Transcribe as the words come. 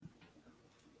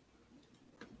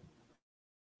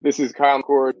This is Kyle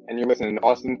McCord, and you're listening to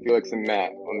Austin, Felix, and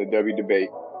Matt on the Devy Debate.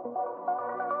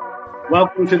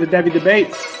 Welcome to the Devy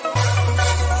Debate.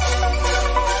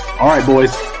 All right, boys.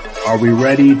 Are we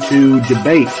ready to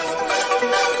debate?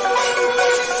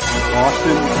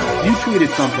 Austin, you tweeted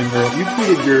something earlier. You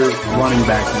tweeted your running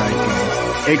back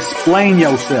tonight. Explain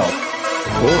yourself.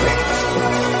 Boy,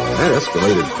 that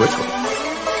escalated quickly.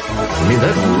 I mean,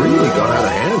 that really got out of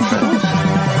hand fast.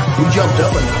 Who jumped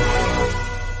up and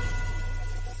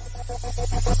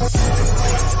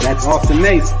That's Austin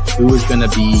Nace. Who is going to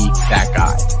be that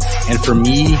guy? And for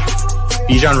me,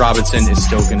 Bijan Robinson is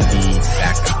still going to be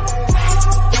that guy.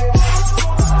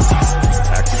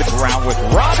 Back to the ground with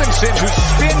Robinson, who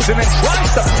spins and then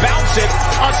tries to bounce it.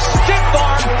 A stiff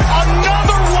arm,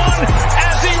 another one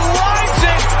as he rides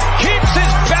it, keeps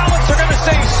his balance. They're going to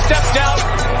say he stepped out,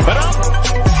 but up.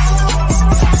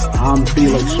 I'm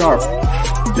Felix Sharp.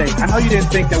 I know you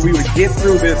didn't think that we would get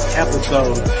through this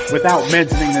episode without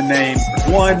mentioning the name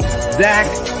one Zach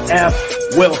F.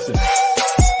 Wilson.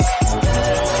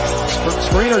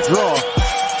 Screener draw.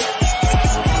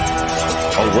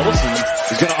 Oh, Wilson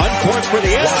is going to uncork for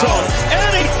the end zone,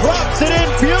 and he drops it in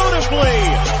beautifully.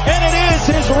 And it is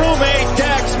his roommate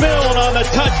Dax Milne on the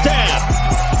touchdown.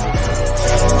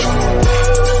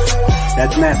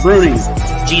 That's Matt Bruning.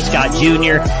 G. Scott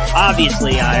Jr.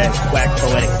 Obviously, I waxed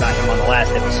poetic about him on the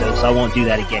last episode, so I won't do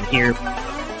that again here.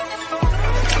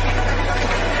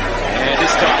 And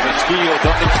this time it's Fields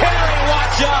on the carry.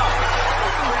 Watch out!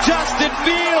 Justin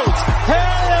Fields,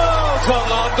 hello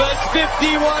Columbus,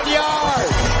 51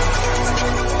 yards.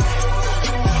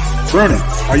 Bruning,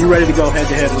 are you ready to go head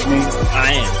to head with me?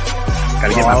 I am. Got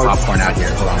to get my popcorn out here.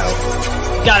 Hold on.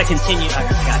 Got to continue. I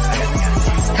got it.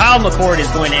 Kyle McCord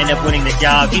is going to end up winning the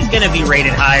job. He's going to be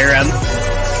rated higher.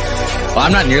 Well,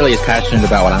 I'm not nearly as passionate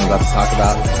about what I'm about to talk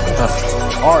about.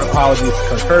 Our apologies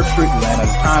because Herb Street ran out of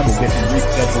time. We'll get him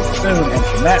rescheduled soon. And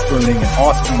for Matt Bruning and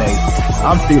Austin Nace,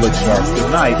 I'm Felix Sharp.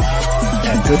 Good night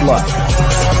and good luck.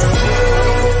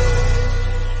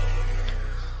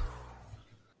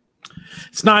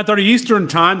 It's 9:30 Eastern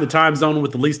time, the time zone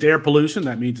with the least air pollution.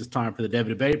 That means it's time for the Devy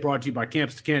Debate, brought to you by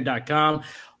CampusToCan.com.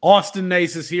 Austin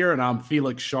Nace is here, and I'm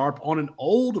Felix Sharp. On an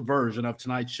old version of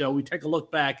tonight's show, we take a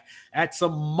look back at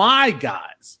some My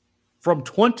Guys from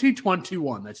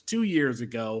 2021. That's 2 years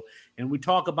ago. And we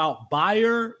talk about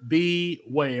buyer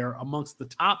beware amongst the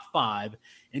top 5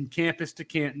 in Campus to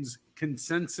Canton's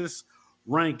consensus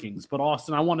rankings. But,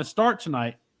 Austin, I want to start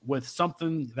tonight with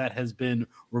something that has been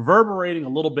reverberating a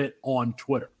little bit on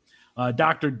Twitter.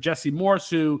 Dr. Jesse Morse,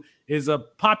 who is a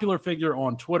popular figure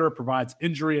on Twitter, provides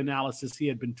injury analysis. He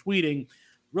had been tweeting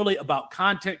really about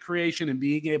content creation and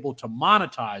being able to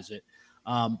monetize it,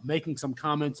 making some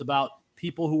comments about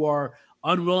people who are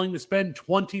unwilling to spend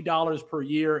 $20 per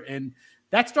year. And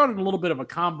that started a little bit of a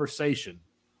conversation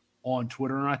on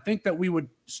Twitter. And I think that we would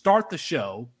start the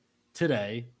show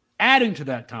today adding to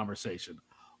that conversation.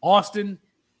 Austin,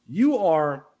 you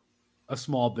are a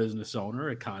small business owner,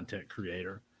 a content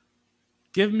creator.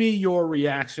 Give me your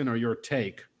reaction or your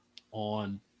take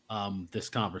on this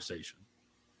conversation.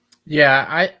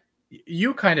 Yeah,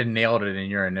 you kind of nailed it in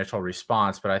your initial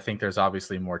response, but I think there's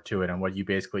obviously more to it. And what you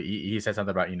basically, he said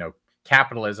something about,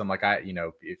 capitalism, like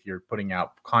if you're putting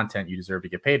out content, you deserve to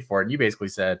get paid for it. And you basically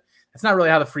said, that's not really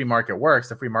how the free market works.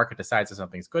 The free market decides if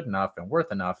something's good enough and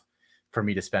worth enough for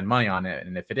me to spend money on it.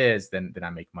 And if it is, then I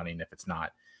make money. And if it's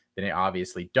not, then I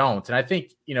obviously don't. And I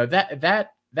think,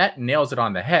 that nails it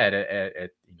on the head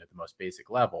at the most basic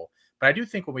level. But I do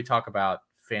think when we talk about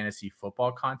fantasy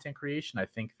football content creation, I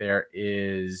think there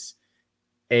is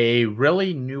a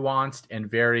really nuanced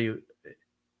and very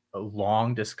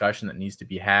long discussion that needs to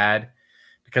be had,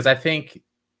 because I think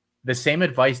the same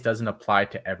advice doesn't apply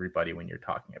to everybody when you're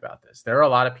talking about this. There are a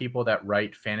lot of people that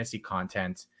write fantasy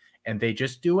content and they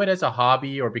just do it as a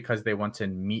hobby or because they want to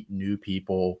meet new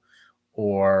people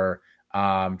or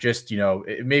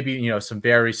maybe some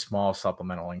very small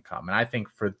supplemental income. And I think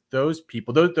for those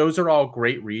people, those are all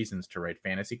great reasons to write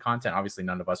fantasy content. Obviously,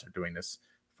 none of us are doing this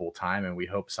full time, and we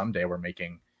hope someday we're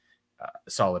making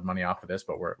solid money off of this,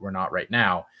 but we're not right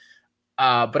now.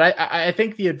 But I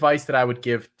think the advice that I would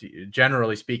give,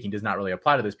 generally speaking, does not really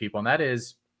apply to those people, and that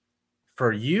is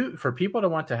for people to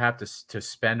want to have to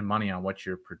spend money on what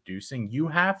you're producing, you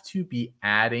have to be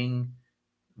adding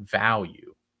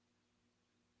value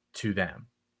to them.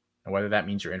 And whether that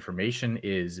means your information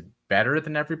is better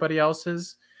than everybody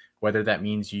else's, whether that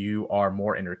means you are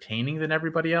more entertaining than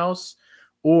everybody else,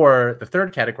 or the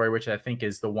third category, which I think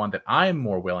is the one that I'm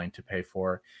more willing to pay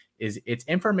for, is it's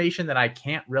information that I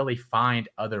can't really find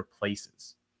other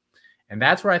places. And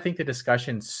that's where I think the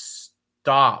discussion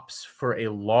stops for a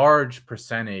large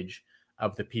percentage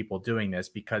of the people doing this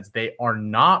because they are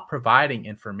not providing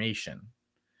information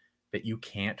that you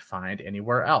can't find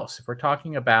anywhere else. If we're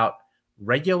talking about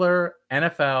regular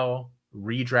NFL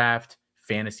redraft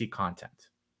fantasy content,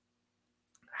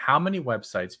 how many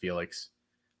websites, Felix,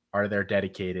 are there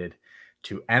dedicated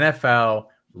to NFL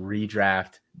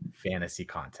redraft fantasy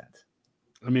content?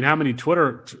 I mean, how many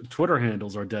Twitter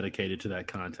handles are dedicated to that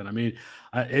content? I mean,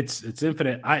 it's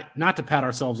infinite. Not to pat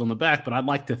ourselves on the back, but I'd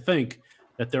like to think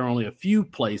that there are only a few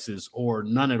places or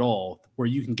none at all where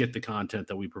you can get the content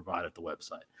that we provide at the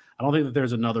website. I don't think that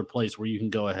there's another place where you can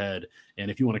go ahead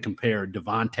and if you want to compare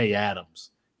Devontae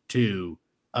Adams to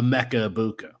Emeka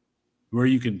Ibuka, where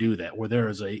you can do that, where there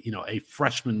is a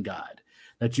freshman guide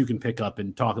that you can pick up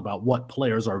and talk about what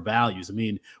players are values. I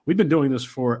mean, we've been doing this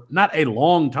for not a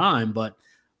long time, but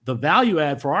the value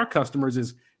add for our customers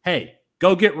is, hey,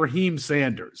 go get Raheem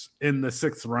Sanders in the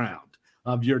 6th round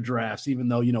of your drafts, even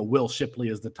though, Will Shipley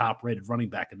is the top-rated running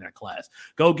back in that class.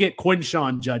 Go get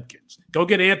Quinshawn Judkins. Go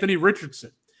get Anthony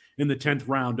Richardson in the 10th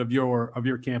round of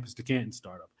your Campus to Canton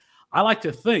startup. I like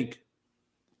to think,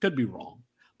 could be wrong,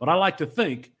 but I like to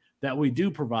think that we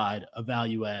do provide a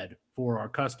value add for our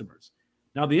customers.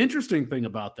 Now, the interesting thing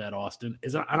about that, Austin,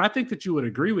 is, and I think that you would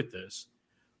agree with this,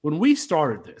 when we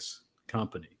started this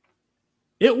company,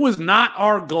 it was not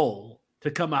our goal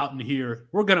to come out and hear,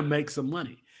 we're going to make some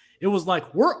money. It was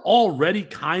like, we're already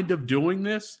kind of doing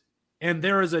this, and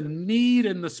there is a need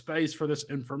in the space for this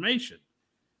information.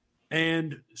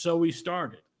 And so we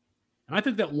started. And I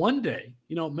think that one day,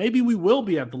 maybe we will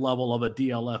be at the level of a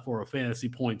DLF or a Fantasy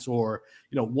Points or,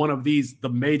 one of the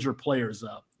major players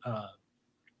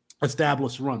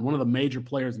established run, one of the major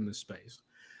players in this space.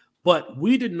 But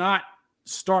we did not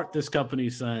start this company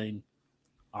saying,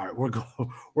 all right,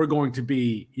 we're going to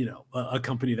be, a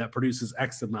company that produces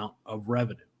X amount of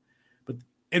revenue.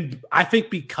 And I think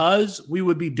because we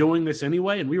would be doing this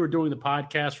anyway, and we were doing the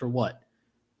podcast for what?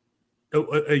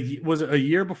 Was it a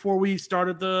year before we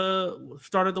started the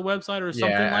website or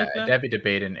something like that? Devy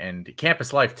Debate and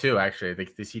Campus Life too. Actually, the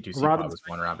C2C pod was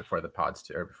going around before the pods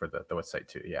too, or before the website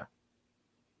too. Yeah,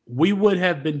 we would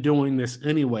have been doing this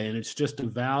anyway, and it's just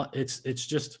it's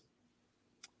just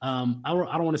I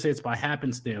don't want to say it's by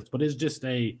happenstance, but it's just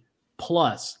a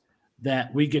plus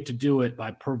that we get to do it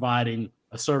by providing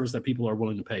a service that people are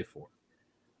willing to pay for.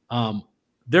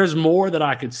 There's more that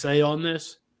I could say on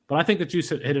this, but I think that you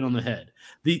hit it on the head.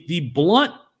 The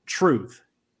blunt truth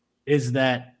is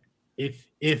that if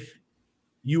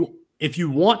you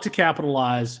want to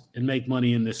capitalize and make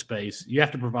money in this space, you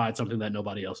have to provide something that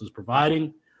nobody else is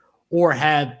providing, or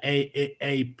have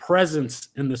a presence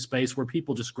in the space where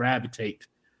people just gravitate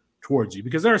towards you.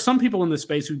 Because there are some people in this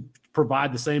space who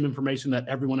provide the same information that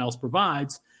everyone else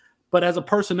provides, but as a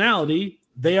personality,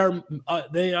 they are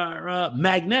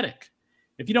magnetic.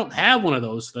 If you don't have one of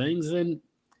those things, then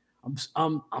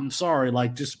I'm sorry,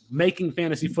 like just making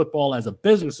fantasy football as a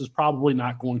business is probably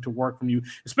not going to work from you,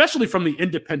 especially from the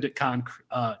independent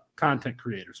content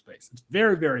creator space. It's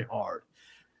very, very hard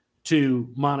to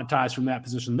monetize from that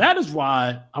position. That is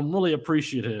why I'm really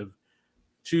appreciative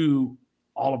to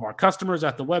all of our customers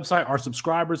at the website, our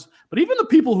subscribers, but even the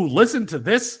people who listen to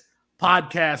this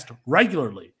podcast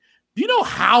regularly. Do you know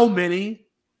how many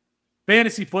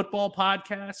fantasy football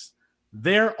podcasts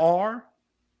there are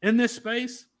in this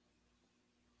space?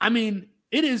 I mean,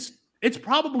 it's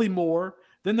probably more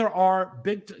than there are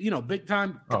big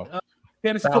time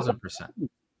fantasy 1,000%.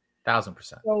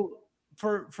 1,000%. So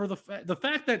for the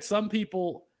fact that some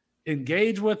people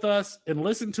engage with us and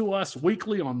listen to us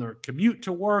weekly on their commute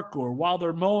to work or while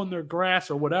they're mowing their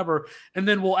grass or whatever, and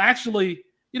then we'll actually,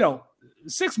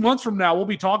 6 months from now, we'll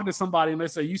be talking to somebody and they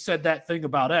say, you said that thing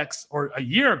about X or a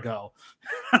year ago.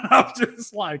 And I'm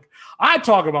just like, I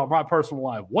talk about my personal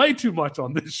life way too much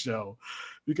on this show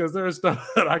because there's stuff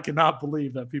that I cannot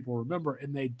believe that people remember,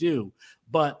 and they do.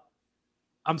 But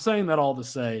I'm saying that all to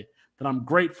say that I'm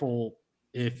grateful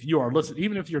if you are listening,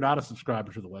 even if you're not a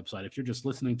subscriber to the website, if you're just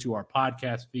listening to our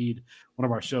podcast feed, one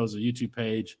of our shows, a YouTube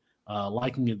page,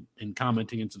 liking and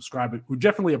commenting and subscribing, we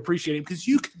definitely appreciate it because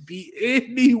you can be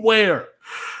anywhere.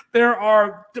 There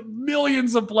are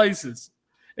millions of places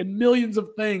and millions of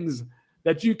things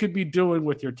that you could be doing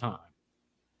with your time.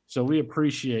 So we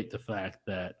appreciate the fact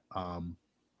that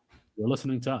you're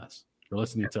listening to us. You're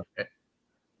listening to us.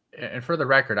 And for the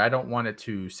record, I don't want it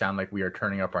to sound like we are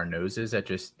turning up our noses at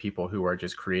just people who are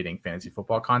just creating fantasy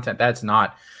football content. That's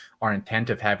not our intent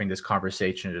of having this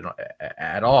conversation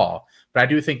at all. But I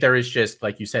do think there is just,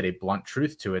 like you said, a blunt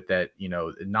truth to it that,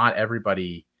 not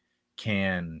everybody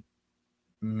can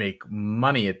make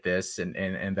money at this,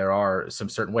 and there are some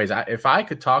certain ways. If I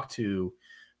could talk to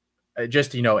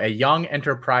just, a young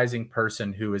enterprising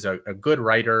person who is a good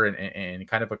writer and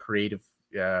kind of a creative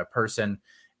person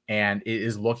and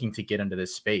is looking to get into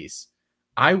this space,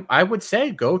 I would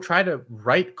say go try to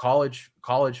write college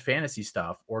fantasy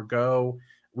stuff, or go.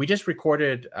 We just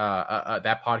recorded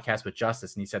that podcast with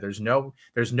Justice, and he said there's no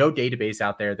database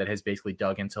out there that has basically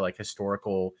dug into like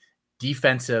historical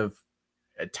defensive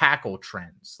tackle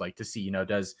trends, like to see,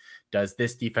 does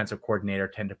this defensive coordinator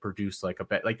tend to produce like a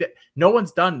bet like that. No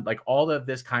one's done like all of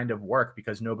this kind of work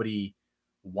because nobody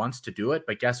wants to do it.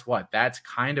 But guess what? That's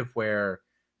kind of where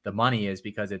the money is,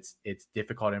 because it's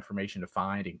difficult information to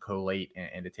find and collate,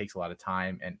 and it takes a lot of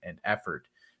time and effort.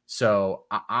 So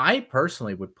I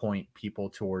personally would point people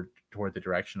toward the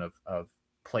direction of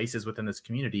places within this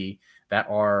community that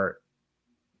are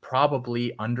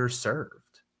probably underserved.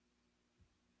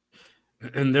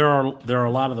 And there are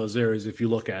a lot of those areas if you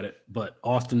look at it. But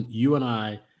Austin, you and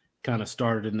I kind of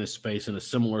started in this space in a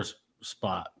similar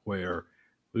spot where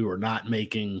we were not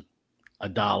making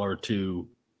 $1 to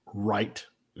write,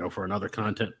 for another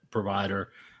content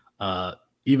provider.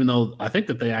 Even though I think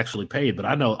that they actually paid, but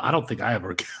I don't think I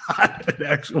ever got an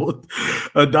actual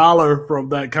 $1 from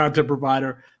that content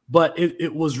provider. But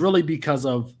it was really because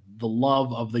of the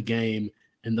love of the game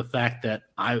and the fact that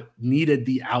I needed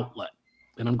the outlet.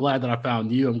 And I'm glad that I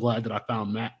found you. I'm glad that I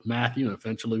found Matthew, and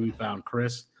eventually we found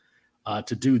Chris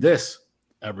to do this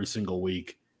every single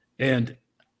week. And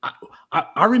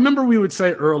I remember we would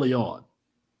say early on,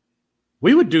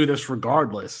 we would do this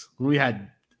regardless. We had,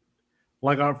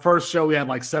 like, our first show, we had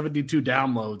like 72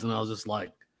 downloads, and I was just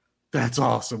like, that's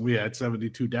awesome. We had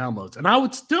 72 downloads. And I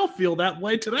would still feel that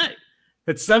way today.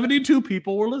 That 72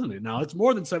 people were listening. Now, it's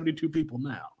more than 72 people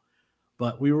now.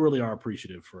 But we really are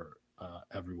appreciative for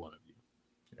every one of you.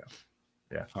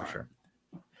 Yeah, for sure.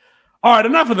 All right,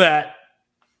 enough of that.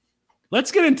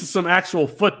 Let's get into some actual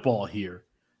football here.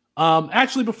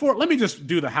 Actually, let me just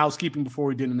do the housekeeping before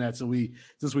we get into that.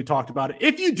 Since we talked about it,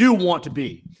 if you do want to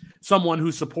be someone who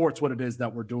supports what it is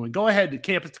that we're doing, go ahead to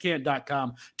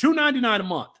campus2canton.com, $2.99 a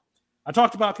month. I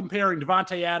talked about comparing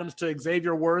Devontae Adams to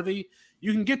Xavier Worthy.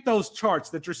 You can get those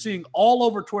charts that you're seeing all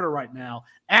over Twitter right now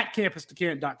at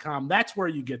campus2canton.com. That's where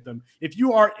you get them. If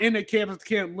you are in a Campus to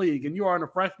Canton league and you are in a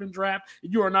freshman draft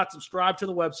and you are not subscribed to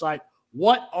the website,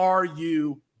 what are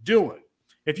you doing?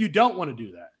 If you don't want to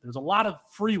do that, there's a lot of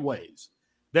free ways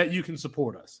that you can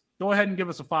support us. Go ahead and give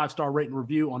us a 5-star rate and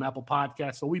review on Apple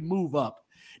Podcasts so we move up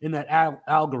in that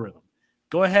algorithm.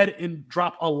 Go ahead and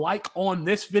drop a like on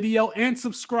this video and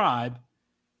subscribe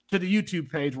to the YouTube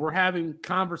page. We're having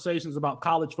conversations about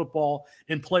college football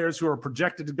and players who are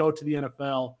projected to go to the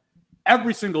NFL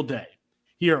every single day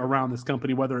here around this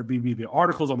company, whether it be via the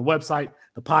articles on the website,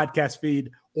 the podcast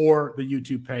feed, or the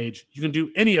YouTube page. You can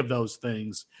do any of those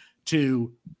things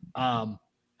to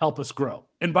help us grow.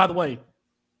 And by the way,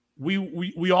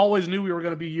 we always knew we were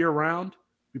going to be year-round.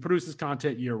 We produce this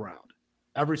content year-round,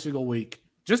 every single week,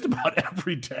 just about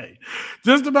every day.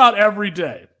 Just about every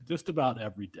day.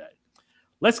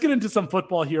 Let's get into some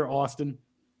football here, Austin.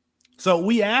 So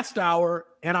we asked our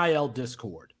NIL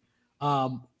Discord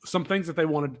some things that they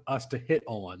wanted us to hit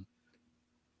on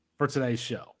for today's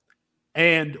show.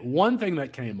 And one thing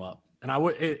that came up, and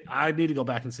I need to go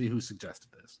back and see who suggested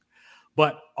this,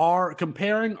 but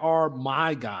comparing our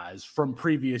My Guys from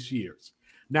previous years.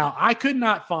 Now, I could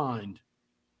not find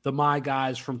the My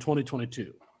Guys from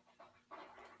 2022.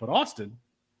 But Austin,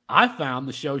 I found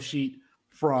the show sheet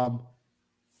from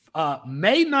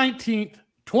May 19th,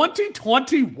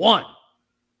 2021,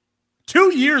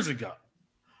 2 years ago,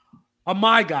 a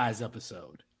My Guys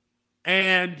episode.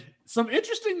 And some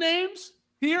interesting names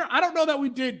here. I don't know that we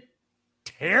did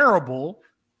terrible,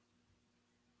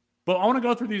 but I want to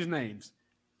go through these names.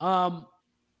 Do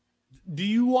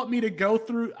you want me to go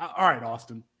through? All right,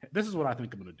 Austin, this is what I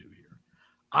think I'm going to do here.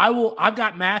 I've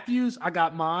got Matthews, I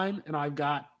got mine, and I've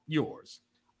got yours.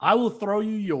 I will throw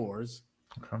you yours.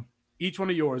 Okay. Each one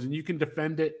of yours, and you can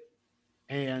defend it,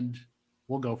 and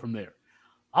we'll go from there.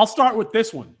 I'll start with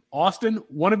this one. Austin,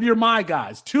 one of your My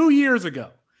Guys, 2 years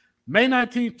ago, May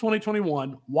 19th,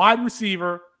 2021, wide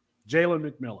receiver,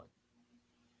 Jalen McMillan.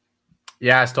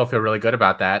 Yeah, I still feel really good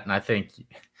about that. And I think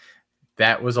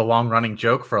that was a long-running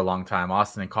joke for a long time.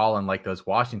 Austin and Colin like those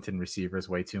Washington receivers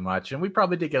way too much, and we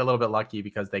probably did get a little bit lucky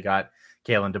because they got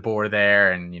Kalen DeBoer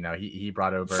there, and he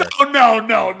brought over. So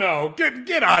no,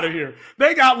 get out of here.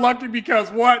 They got lucky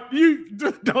because what? You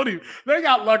don't even. They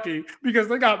got lucky because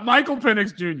they got Michael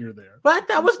Penix Jr. there. But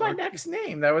that was my next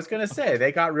name that I was going to say.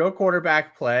 They got real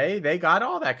quarterback play. They got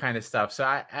all that kind of stuff. So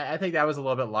I think that was a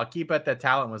little bit lucky, but the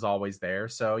talent was always there.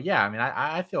 So yeah, I mean,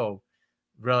 I feel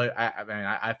really.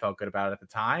 I felt good about it at the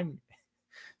time.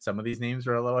 Some of these names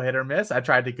were a little hit or miss. I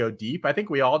tried to go deep. I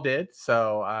think we all did.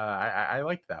 So I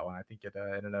liked that one. I think it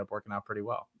ended up working out pretty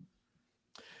well.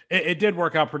 It did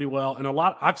work out pretty well. And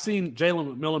I've seen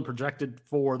Jalen McMillan projected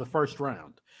for the first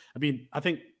round. I mean, I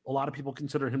think a lot of people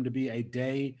consider him to be a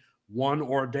day 1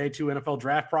 or a day 2 NFL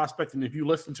draft prospect. And if you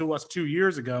listened to us 2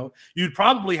 years ago, you'd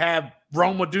probably have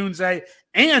Rome Odunze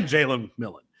and Jalen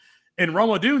McMillan. And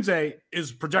Rome Odunze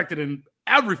is projected in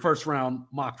every first round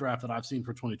mock draft that I've seen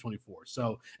for 2024.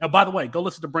 So, and by the way, go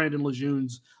listen to Brandon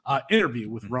Lejeune's interview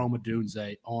with Rome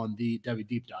Odunze on the Devy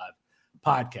Deep Dive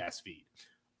podcast feed.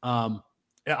 I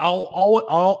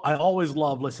always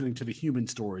love listening to the human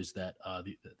stories that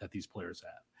these players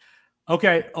have.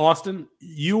 Okay, Austin,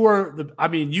 you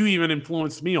even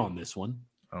influenced me on this one.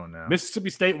 Oh no, Mississippi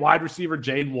State wide receiver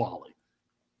Jaden Walley.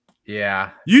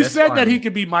 Yeah, you said that he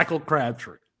could be Michael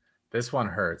Crabtree. This one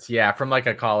hurts. Yeah, from like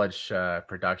a college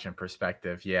production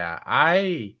perspective. Yeah,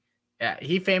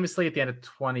 he famously at the end of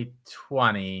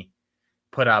 2020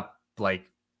 put up like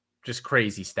just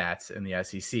crazy stats in the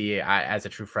SEC. As a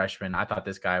true freshman, I thought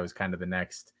this guy was kind of the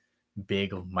next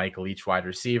big Michael Leach wide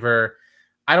receiver.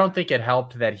 I don't think it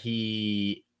helped that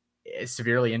he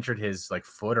severely injured his like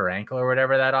foot or ankle or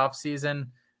whatever that offseason.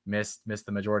 Missed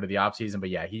the majority of the offseason,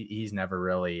 but yeah, he's never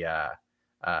really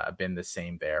been the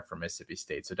same there for Mississippi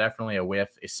State. So definitely a whiff,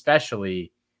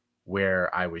 especially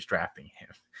where I was drafting him.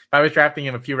 If I was drafting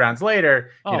him a few rounds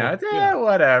later,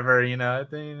 whatever,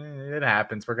 it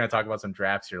happens. We're going to talk about some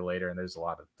drafts here later, and there's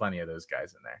plenty of those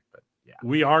guys in there. But yeah,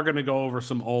 we are going to go over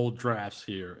some old drafts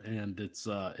here, and it's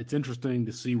interesting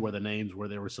to see where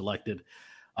they were selected.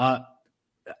 I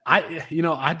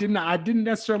didn't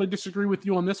necessarily disagree with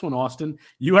you on this one, Austin.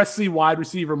 USC wide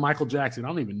receiver Michael Jackson. I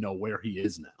don't even know where he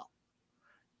is now.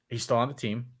 He's still on the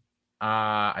team.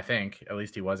 I think at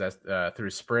least he was through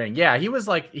spring. Yeah, he was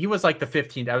like the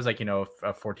 15th. I was like, a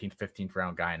 14th, 15th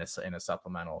round guy in a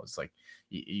supplemental. It's like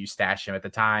you stash him at the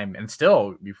time, and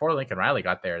still before Lincoln Riley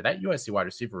got there, that USC wide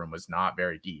receiver room was not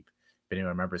very deep. If anyone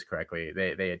remembers correctly,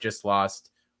 they had just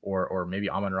lost, or maybe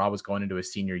Amon-Ra was going into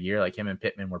his senior year. Like him and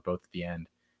Pittman were both at the end.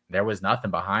 There was nothing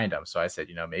behind him. So I said,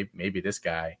 maybe this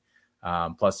guy.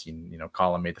 Plus,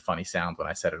 Colin made the funny sound when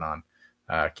I said it on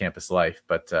Campus Life,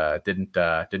 but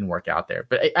didn't work out there.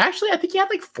 But actually, I think he had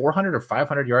like 400 or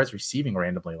 500 yards receiving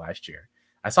randomly last year.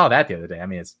 I saw that the other day. I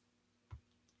mean,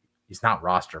 he's not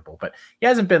rosterable, but he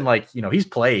hasn't been like, he's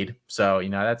played. So,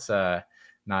 that's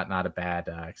not a bad,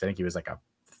 because I think he was like a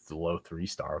low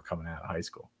 3-star coming out of high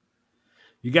school.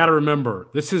 You got to remember,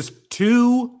 this is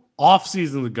 2 off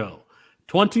seasons ago.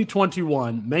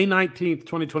 2021, May 19th,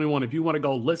 2021. If you want to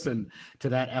go listen to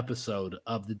that episode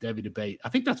of the Devy Debate, I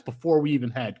think that's before we even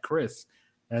had Chris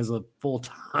as a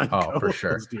full-time co-host for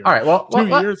sure. Here. All right, well, 2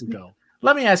 years ago.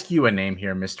 Let me ask you a name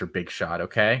here, Mr. Big Shot,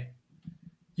 okay?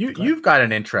 You've got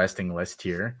an interesting list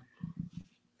here.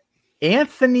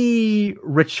 Anthony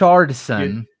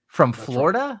Richardson from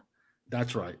Florida?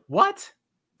 That's right. What?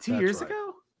 2 years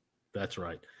ago? That's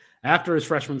right. After his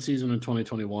freshman season in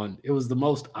 2021, it was the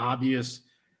most obvious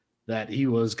that he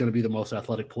was going to be the most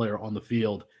athletic player on the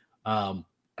field. I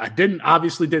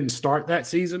didn't start that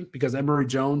season because Emory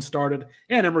Jones started,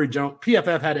 and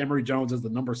PFF had Emory Jones as the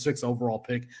number 6 overall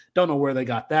pick. Don't know where they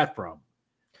got that from.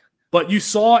 But you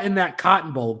saw in that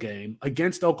Cotton Bowl game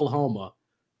against Oklahoma,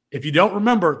 if you don't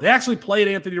remember, they actually played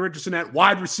Anthony Richardson at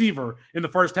wide receiver in the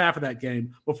first half of that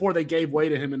game before they gave way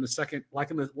to him in the second, like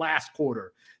in the last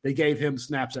quarter. They gave him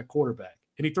snaps at quarterback,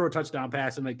 and he threw a touchdown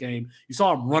pass in that game. You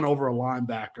saw him run over a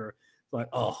linebacker. Like,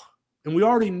 and we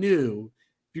already knew,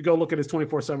 if you go look at his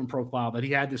 24/7 profile, that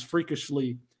he had this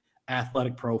freakishly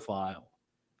athletic profile.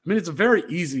 I mean, it's a very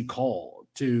easy call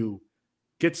to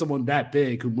get someone that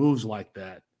big who moves like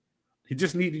that. He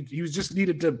was just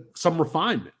needed some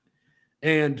refinement.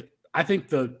 And I think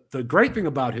the great thing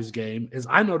about his game is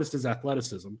I noticed his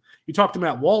athleticism. You talk to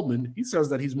Matt Waldman, he says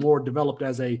that he's more developed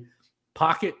as a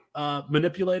pocket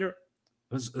manipulator,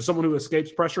 as someone who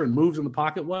escapes pressure and moves in the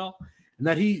pocket well, and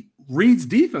that he reads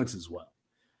defenses well.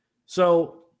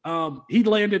 So he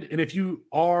landed, and if you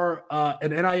are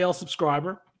an NIL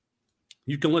subscriber,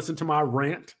 you can listen to my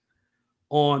rant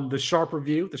on the Sharp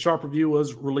Review. The Sharp Review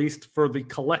was released for the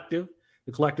collective.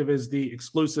 The Collective is the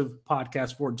exclusive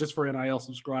podcast just for NIL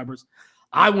subscribers.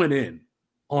 I went in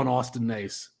on Austin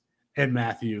Nace and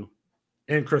Matthew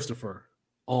and Christopher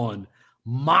on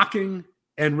mocking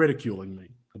and ridiculing me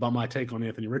about my take on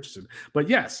Anthony Richardson. But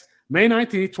yes, May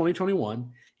 19th,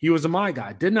 2021, he was a my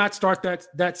guy. Did not start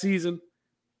that season,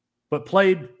 but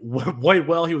played way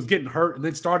well. He was getting hurt and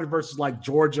then started versus like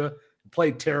Georgia,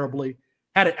 played terribly.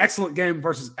 Had an excellent game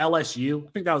versus LSU.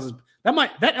 I think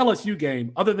that LSU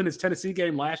game, other than his Tennessee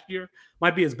game last year,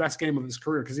 might be his best game of his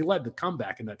career because he led the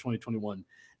comeback in that 2021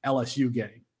 LSU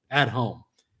game at home.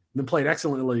 And then played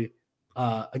excellently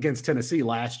against Tennessee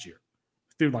last year.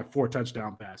 Threw like 4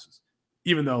 touchdown passes,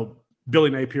 even though Billy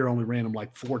Napier only ran him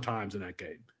like 4 times in that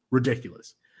game.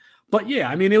 Ridiculous. But yeah,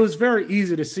 I mean, it was very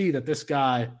easy to see that this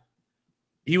guy,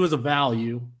 he was a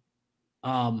value.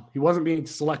 He wasn't being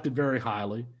selected very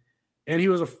highly. And he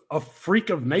was a freak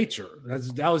of nature.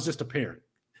 That was just apparent.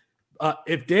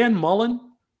 If Dan Mullen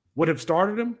would have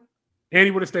started him and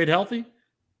he would have stayed healthy,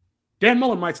 Dan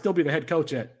Mullen might still be the head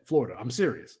coach at Florida. I'm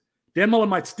serious. Dan Mullen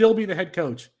might still be the head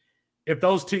coach if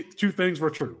those two things were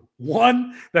true.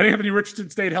 1, that Anthony Richardson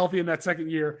stayed healthy in that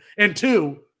second year, and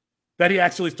 2, that he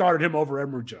actually started him over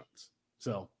Emory Jones.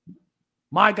 So,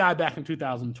 my guy back in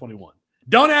 2021.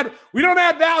 We don't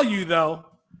add value, though.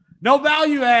 No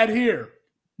value add here.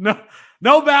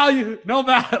 No value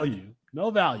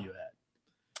add.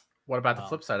 What about the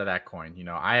flip side of that coin? You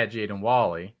know, I had Jaden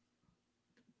Wally.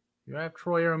 You have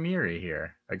Troy O'Meara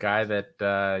here, a guy that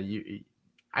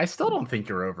I still don't think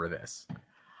you're over this.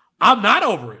 I'm not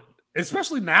over it,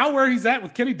 especially now where he's at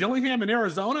with Kenny Dillingham in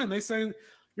Arizona, and they say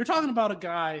you're talking about a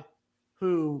guy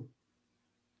who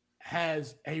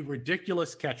has a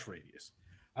ridiculous catch radius.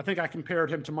 I think I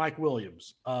compared him to Mike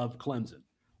Williams of Clemson.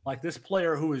 Like this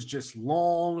player who is just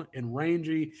long and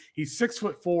rangy. He's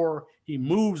 6'4". He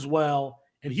moves well,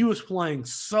 and he was playing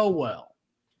so well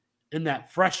in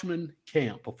that freshman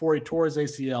camp before he tore his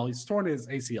ACL. He's torn his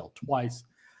ACL twice.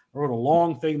 I wrote a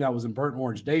long thing that was in Burnt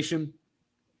Orange Nation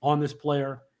on this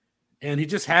player, and he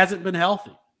just hasn't been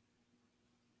healthy.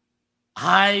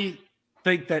 I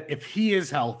think that if he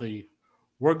is healthy,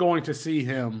 we're going to see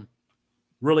him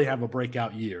really have a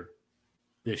breakout year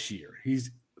this year.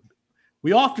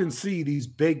 We often see these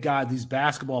big guys, these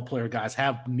basketball player guys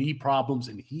have knee problems,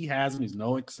 and he has them. He's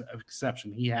no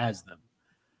exception. He has them.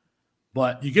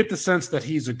 But you get the sense that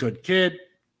he's a good kid.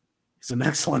 He's an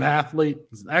excellent athlete.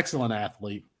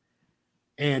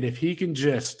 And if he can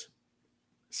just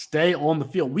stay on the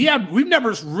field, we've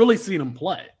never really seen him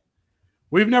play.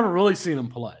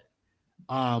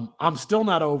 I'm still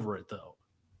not over it, though.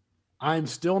 I'm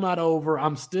still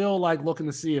like looking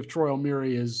to see if Troy O'Meara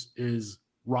is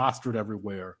rostered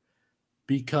everywhere,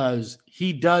 because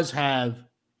he does have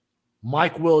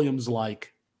Mike Williams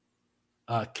like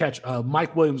catch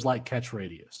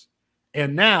radius.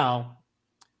 And now,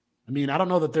 I mean, I don't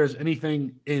know that there's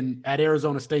anything at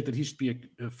Arizona State that he should be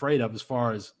afraid of as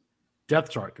far as depth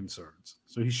chart concerns.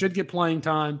 So he should get playing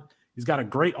time. He's got a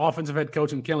great offensive head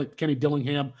coach in Kenny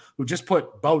Dillingham, who just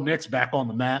put Bo Nix back on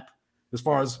the map as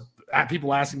far as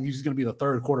people asking who's going to be the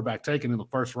 3rd quarterback taken in the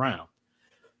 1st round.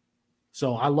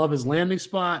 So I love his landing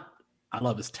spot. I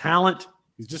love his talent.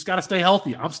 He's just got to stay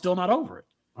healthy. I'm still not over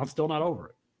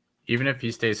it. Even if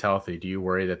he stays healthy, do you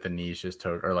worry that the knees just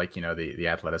or like, you know, the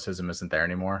athleticism isn't there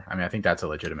anymore? I mean, I think that's a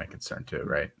legitimate concern too,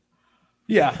 right?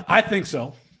 Yeah, I think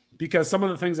so. Because some of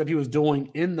the things that he was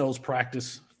doing in those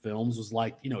practice films was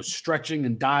like, you know, stretching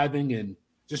and diving and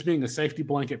just being a safety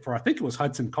blanket for, I think it was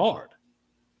Hudson Card,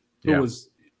 who was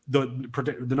the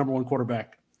number 1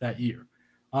 quarterback that year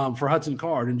for Hudson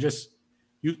Card. And just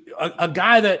a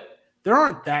guy that there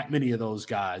aren't that many of those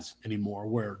guys anymore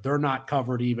where they're not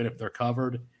covered even if they're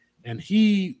covered. And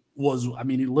he was, I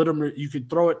mean, he literally, you could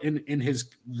throw it in his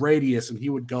radius and he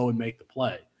would go and make the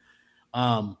play.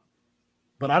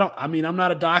 But I'm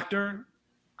not a doctor.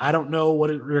 I don't know what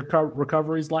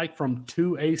recovery is like from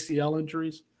 2 ACL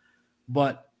injuries,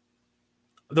 but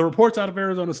the reports out of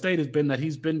Arizona State has been that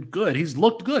he's been good. He's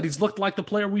looked good. He's looked like the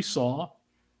player we saw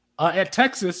at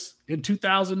Texas in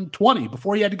 2020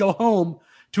 before he had to go home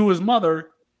to his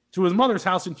mother's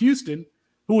house in Houston,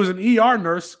 who was an ER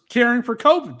nurse caring for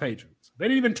COVID patients. They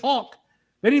didn't even talk.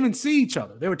 They didn't even see each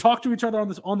other. They would talk to each other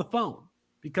on the phone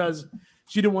because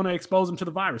she didn't want to expose them to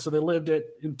the virus. So they lived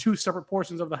in 2 separate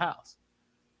portions of the house.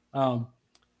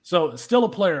 So still a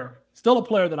player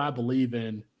that I believe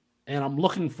in, and I'm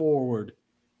looking forward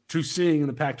to seeing in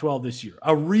the Pac-12 this year.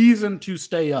 A reason to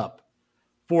stay up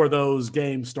for those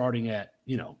games starting at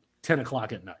 10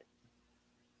 o'clock at night.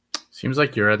 Seems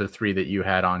like your other 3 that you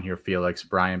had on here, Felix,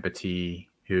 Brian Petit,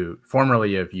 who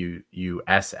formerly of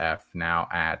USF, now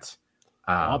at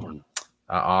Auburn.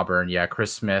 Auburn. Yeah,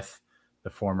 Chris Smith, the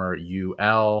former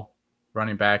UL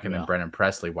running back, and then Brennan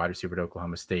Presley, wide receiver at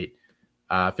Oklahoma State.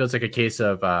 Feels like a case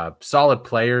of solid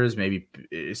players, maybe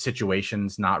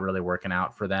situations not really working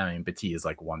out for them. I mean, Battie is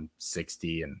like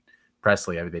 160, and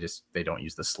Presley, I mean, they don't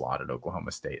use the slot at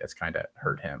Oklahoma State. That's kind of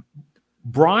hurt him.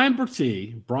 Brian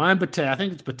Battie, I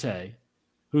think it's Battie,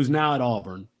 who's now at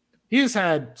Auburn. He has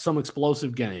had some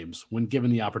explosive games when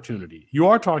given the opportunity. You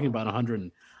are talking about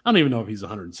 100. I don't even know if he's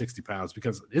 160 pounds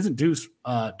because isn't Deuce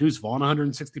Vaughn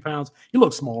 160 pounds? He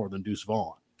looks smaller than Deuce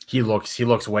Vaughn. He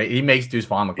makes Deuce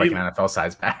Vaughn look like an NFL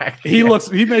size back. He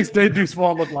makes Deuce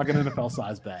Vaughn look like an NFL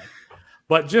size back.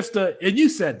 But and you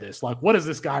said this, like, what is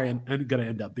this guy going to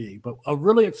end up being? But a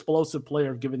really explosive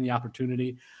player given the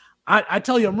opportunity. I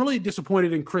tell you, I'm really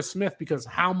disappointed in Chris Smith because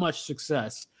how much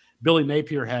success Billy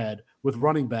Napier had with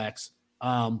running backs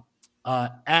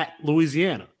at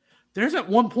Louisiana. There's at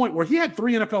one point where he had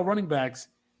 3 NFL running backs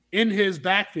in his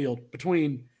backfield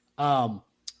between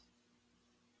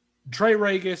Trey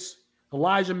Regis,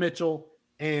 Elijah Mitchell,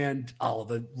 and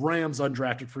the Rams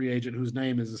undrafted free agent whose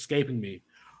name is escaping me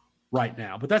right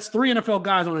now. But that's 3 NFL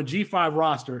guys on a G5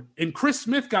 roster, and Chris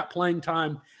Smith got playing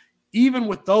time even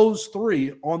with those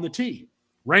 3 on the team.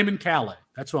 Raymond Calais,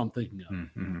 that's what I'm thinking of.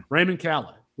 Mm-hmm. Raymond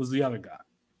Calais was the other guy.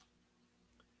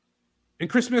 And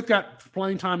Chris Smith got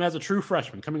playing time as a true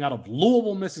freshman coming out of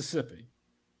Louisville, Mississippi.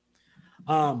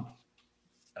 As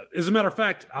a matter of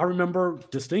fact, I remember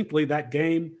distinctly that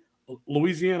game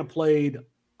Louisiana played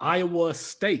Iowa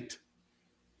State.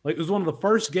 Like, it was one of the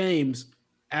first games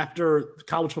after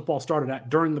college football started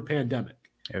during the pandemic.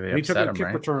 Yeah, he took a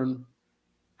kick return.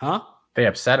 Huh? They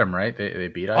upset him, right? They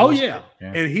beat Iowa. Oh, yeah.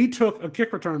 And he took a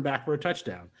kick return back for a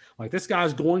touchdown. Like, this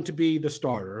guy's going to be the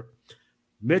starter.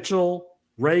 Mitchell,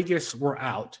 Regis were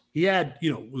out. He had,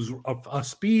 was a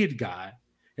speed guy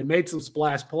and made some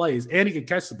splash plays, and he could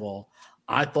catch the ball.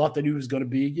 I thought that he was going to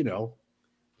be,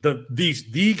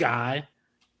 the guy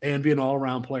and be an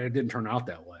all-around player. It didn't turn out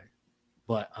that way.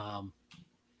 But,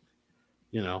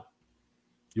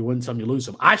 you win some, you lose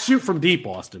some. I shoot from deep,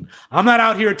 Austin. I'm not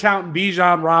out here touting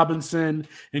Bijan Robinson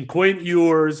and Quinn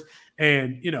Ewers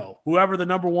and, whoever the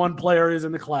number 1 player is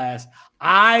in the class.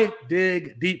 I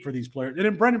dig deep for these players. And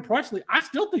in Brennan Presley, I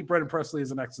still think Brennan Presley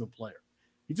is an excellent player.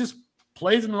 He just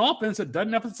plays in an offense that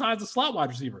doesn't emphasize the slot wide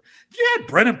receiver. If you had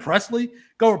Brennan Presley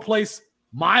go replace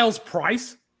Miles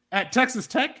Price at Texas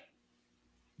Tech,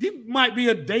 he might be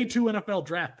a day 2 NFL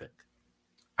draft pick.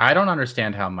 I don't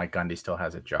understand how Mike Gundy still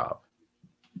has a job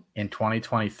in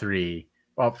 2023.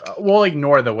 Well, we'll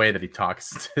ignore the way that he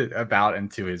talks about and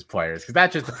to his players because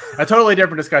that's just a totally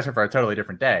different discussion for a totally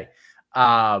different day.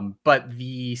 But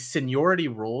the seniority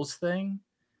rules thing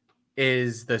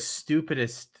is the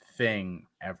stupidest thing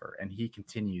ever, and he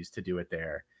continues to do it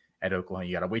there at Oklahoma.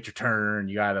 You got to wait your turn.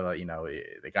 You got to,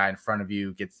 the guy in front of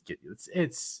you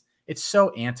it's so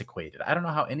antiquated. I don't know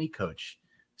how any coach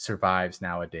survives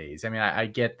nowadays. I mean, I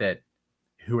get that.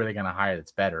 Who are they going to hire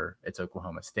that's better? It's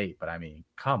Oklahoma State, but I mean,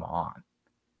 come on.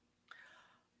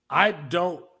 I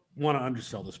don't want to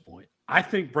undersell this point. I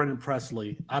think Brennan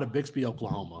Presley out of Bixby,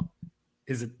 Oklahoma,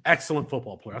 is an excellent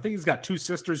football player. I think he's got 2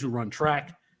 sisters who run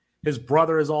track. His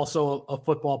brother is also a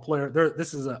football player.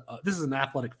 This is an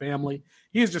athletic family.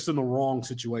 He is just in the wrong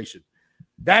situation.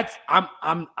 I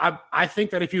think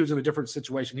that if he was in a different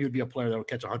situation, he would be a player that would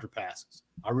catch 100 passes.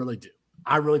 I really do.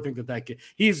 I really think that kid.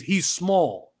 He's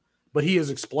small, but he is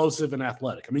explosive and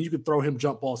athletic. I mean, you could throw him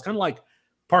jump balls, kind of like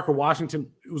Parker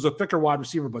Washington. It was a thicker wide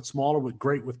receiver, but smaller with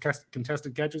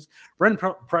contested catches. Brennan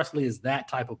Presley is that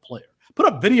type of player. Put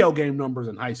up video game numbers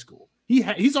in high school.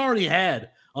 He's already had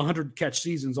 100 catch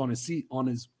seasons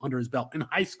under his belt in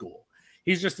high school.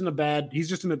 He's just in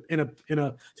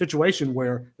a situation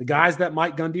where the guys that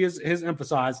Mike Gundy has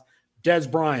emphasized, Des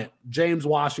Bryant, James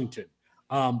Washington,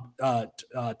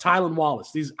 Tylan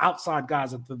Wallace, these outside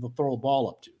guys that they'll throw the ball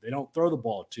up to. They don't throw the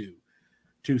ball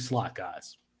to slot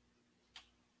guys.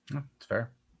 That's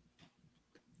fair.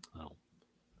 Oh.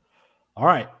 All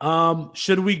right.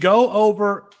 Should we go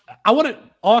over?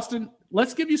 Austin,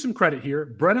 let's give you some credit here.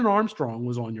 Brennan Armstrong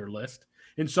was on your list,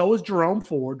 and so was Jerome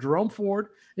Ford. Jerome Ford,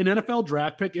 an NFL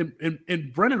draft pick,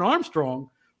 and Brennan Armstrong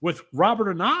with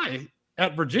Robert and I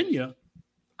at Virginia,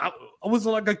 I was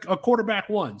like a quarterback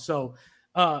 1. So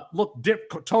looked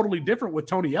totally different with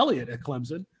Tony Elliott at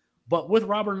Clemson, but with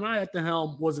Robert and I at the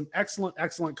helm was an excellent,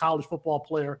 excellent college football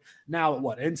player. Now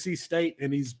at NC State,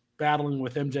 and he's battling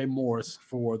with MJ Morris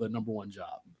for the number 1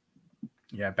 job.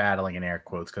 Yeah, battling in air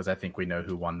quotes because I think we know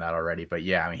who won that already. But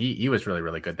yeah, I mean, he was really,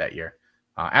 really good that year.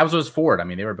 As was Ford. I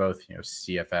mean, they were both,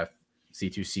 CFF,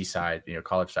 C2C side,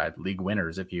 college side league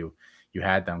winners if you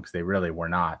had them, because they really were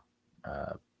not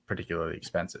particularly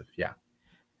expensive. Yeah.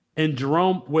 And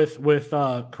Jerome with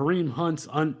Kareem Hunt's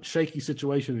shaky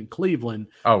situation in Cleveland.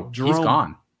 Oh, Jerome, he's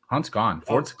gone. Hunt's gone.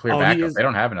 Ford's a clear backup. They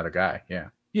don't have another guy. Yeah.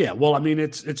 Yeah. Well, I mean,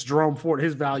 it's Jerome Ford.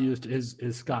 His value is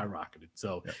skyrocketed.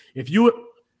 So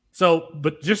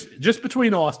but just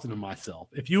between Austin and myself,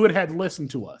 if you had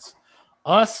listened to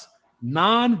us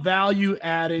non-value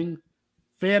adding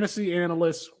fantasy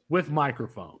analysts with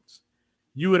microphones,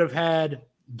 you would have had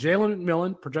Jalen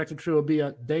McMillan, projected to be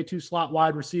a day 2 slot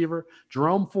wide receiver.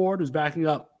 Jerome Ford, who's backing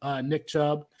up Nick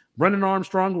Chubb. Brendan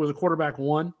Armstrong, who was a quarterback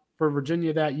 1 for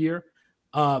Virginia that year.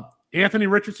 Anthony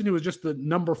Richardson, who was just the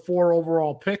number 4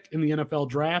 overall pick in the NFL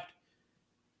draft.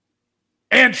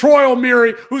 And Troy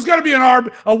O'Meary, who's going to be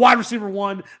a wide receiver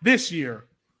 1 this year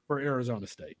for Arizona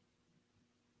State.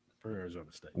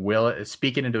 Will it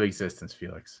speak it into existence,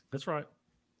 Felix? That's right.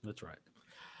 We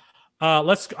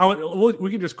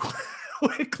can just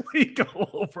quickly go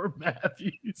over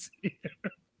Matthews here.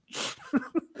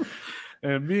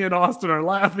 And me and Austin are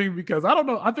laughing because I don't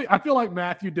know. I feel like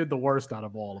Matthew did the worst out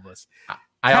of all of us.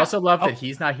 I also love that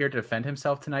he's not here to defend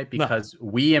himself tonight because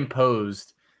we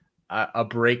imposed a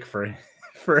break for him.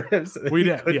 So we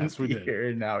did. Yes, we did. Here,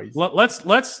 and now let's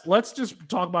just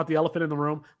talk about the elephant in the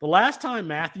room. The last time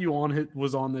Matthew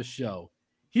was on this show,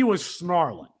 he was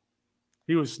snarling.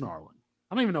 I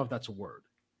don't even know if that's a word.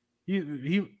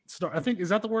 I think, is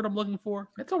that the word I'm looking for?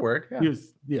 It's a word. Yeah. He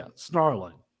was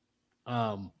snarling.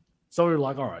 So we were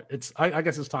like, all right, I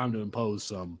guess it's time to impose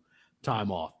some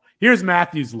time off. Here's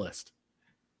Matthew's list.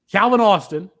 Calvin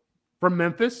Austin from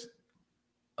Memphis,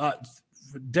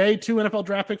 day 2 NFL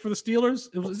draft pick for the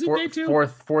Steelers. Was it day 2?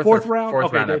 Fourth round?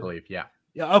 Fourth round, I believe. Yeah.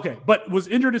 Yeah. Okay. But was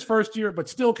injured his first year, but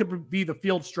still could be the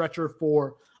field stretcher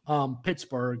for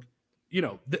Pittsburgh.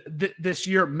 This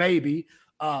year maybe.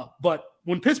 But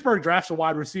when Pittsburgh drafts a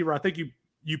wide receiver, I think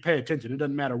you pay attention. It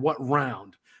doesn't matter what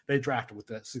round they drafted with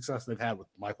the success they've had with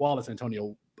Mike Wallace,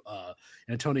 Antonio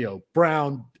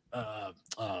Brown,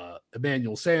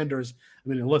 Emmanuel Sanders. I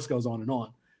mean, the list goes on and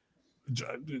on.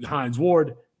 Hines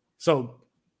Ward. So,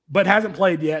 but hasn't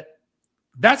played yet.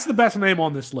 That's the best name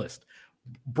on this list.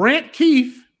 Brant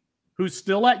Keith, who's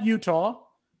still at Utah,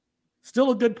 still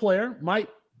a good player, might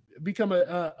become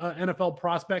a NFL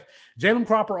prospect. Jalen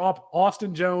Cropper,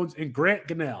 Austin Jones, and Grant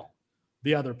Gunnell,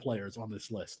 the other players on this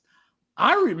list.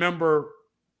 I remember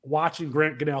watching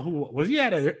Grant Gunnell, who was he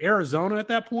at Arizona at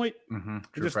that point? Mm-hmm.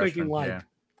 Just thinking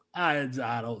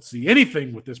I don't see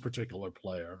anything with this particular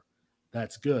player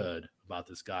that's good about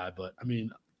this guy. But I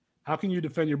mean, how can you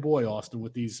defend your boy Austin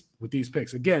with these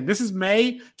picks? Again, this is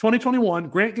May 2021.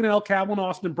 Grant Gunnell, Calvin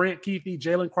Austin, Brant Keithy,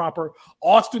 Jalen Cropper,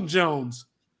 Austin Jones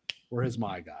were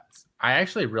my guys. I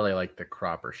actually really like the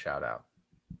Cropper shout out,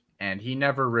 and he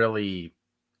never really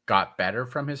got better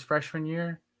from his freshman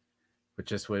year,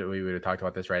 which is what we would have talked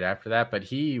about this right after that. But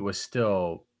he was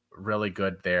still really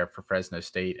good there for Fresno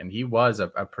State, and he was a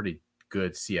pretty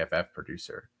good CFF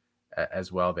producer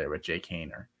as well there with Jake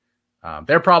Haener.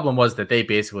 Their problem was that they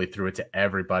basically threw it to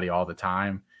everybody all the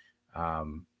time.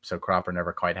 So Cropper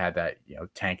never quite had that,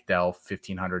 Tank Dell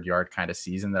 1,500 yard kind of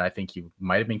season that I think he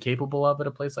might have been capable of at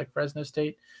a place like Fresno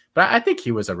State. But I think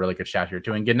he was a really good shout here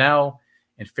too. And Gunnell,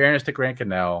 in fairness to Grant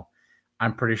Gunnell,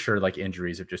 I'm pretty sure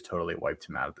injuries have just totally wiped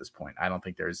him out at this point. I don't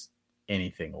think there's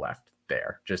anything left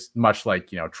there. Just much like,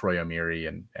 Troy O'Meary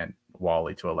and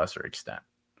Wally to a lesser extent.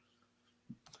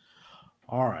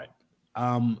 All right.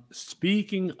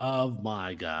 Speaking of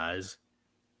my guys,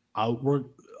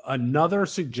 another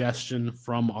suggestion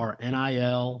from our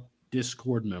NIL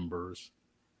Discord members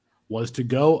was to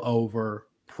go over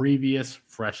previous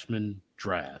freshman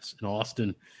drafts. And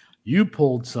Austin, you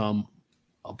pulled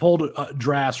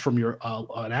drafts from your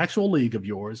an actual league of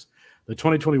yours, the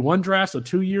 2021 draft, so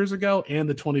 2 years ago, and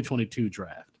the 2022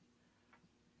 draft.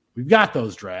 We've got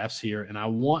those drafts here, and I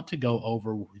want to go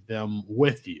over them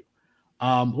with you.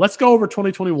 Let's go over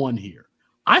 2021 here.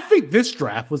 I think this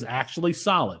draft was actually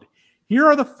solid. Here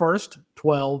are the first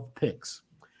 12 picks.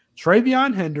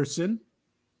 Travion Henderson,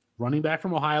 running back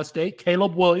from Ohio State.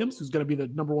 Caleb Williams, who's going to be the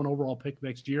number 1 overall pick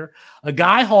next year. A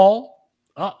Guy Hall,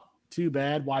 too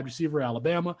bad, wide receiver,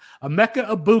 Alabama. Emeka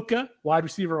Ibuka, wide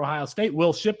receiver, Ohio State.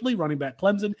 Will Shipley, running back,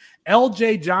 Clemson.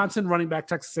 L.J. Johnson, running back,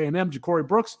 Texas A&M. Ja'Cory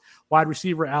Brooks, wide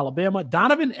receiver, Alabama.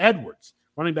 Donovan Edwards,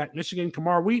 running back, Michigan.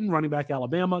 Kamar Wheaton, running back,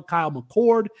 Alabama. Kyle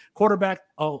McCord, quarterback,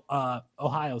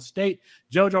 Ohio State.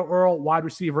 JoJo Earl, wide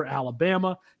receiver,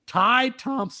 Alabama. Ty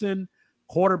Thompson,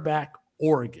 quarterback,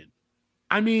 Oregon.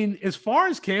 I mean, as far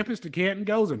as campus to Canton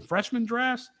goes in freshman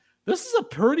drafts, this is a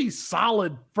pretty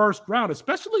solid first round,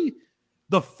 especially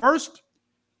the first,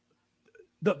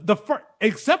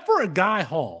 except for a Guy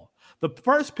Hall. The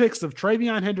first picks of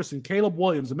Travion Henderson, Caleb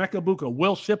Williams, Emeka Buka,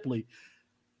 Will Shipley,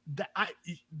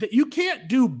 that you can't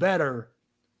do better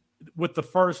with the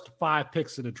first 5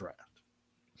 picks of the draft.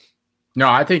 No,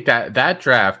 I think that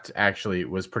draft actually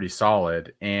was pretty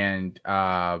solid. And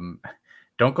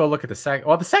don't go look at the second.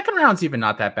 Well, the second round's even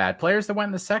not that bad. Players that went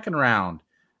in the second round,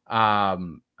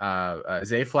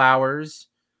 Zay Flowers,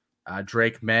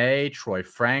 Drake May, Troy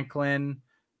Franklin,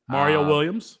 Mario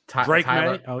Williams, Drake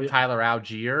Tyler, May, oh, yeah. Tyler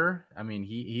Algier. I mean,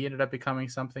 he ended up becoming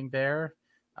something there.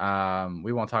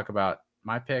 We won't talk about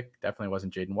my pick. Definitely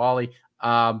wasn't Jaden Wally.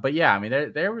 But yeah, I mean,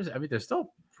 there's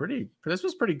still this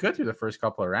was pretty good through the first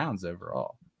couple of rounds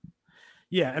overall.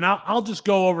 Yeah, and I'll just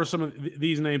go over some of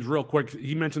these names real quick.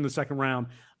 He mentioned the second round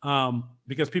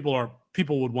because people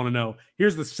would want to know.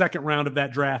 Here's the second round of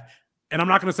that draft, and I'm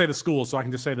not going to say the school, so I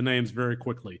can just say the names very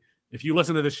quickly. If you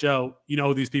listen to this show, you know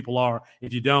who these people are.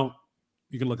 If you don't,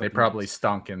 you can look up. They probably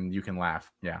stunk, and you can laugh.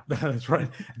 Yeah, that's right.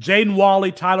 Jaden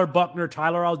Wally, Tyler Buckner,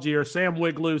 Tyler Algier, Sam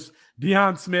Wigloose,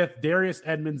 Deion Smith, Darius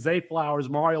Edmonds, Zay Flowers,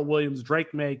 Mario Williams,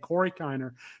 Drake May, Corey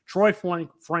Kiner, Troy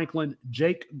Franklin,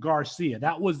 Jake Garcia.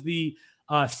 That was the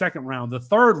second round. The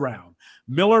third round,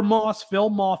 Miller Moss, Phil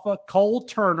Moffa, Cole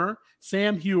Turner,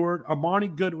 Sam Heward,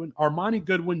 Armani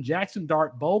Goodwin, Jackson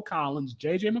Dart, Bo Collins,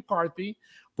 J.J. McCarthy,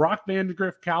 Brock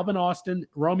Vandegrift, Calvin Austin,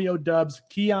 Romeo Dubs,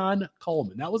 Keon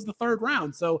Coleman. That was the third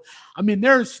round. So, I mean,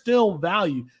 there's still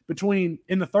value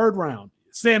in the third round.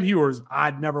 Sam Heward,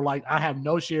 I have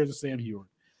no shares of Sam Heward.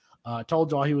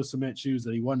 Told y'all he was cement shoes,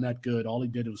 that he wasn't that good. All he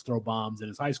did was throw bombs in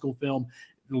his high school film.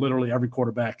 Literally every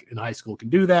quarterback in high school can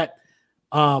do that.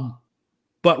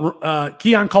 But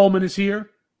Keon Coleman is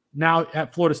here now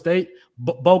at Florida State.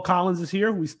 Bo Collins is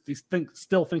here. We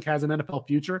still think has an NFL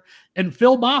future. And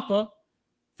Phil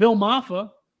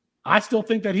Moffa, I still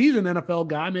think that he's an NFL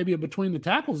guy, maybe a between the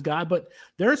tackles guy, but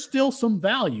there's still some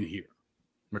value here.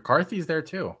 McCarthy's there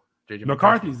too. JJ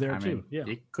McCarthy's there too. Yeah.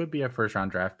 It could be a first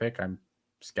round draft pick. I'm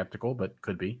skeptical, but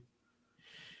could be.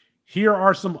 Here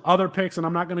are some other picks, and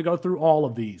I'm not going to go through all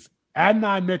of these.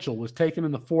 Adonai Mitchell was taken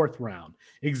in the 4th round.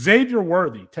 Xavier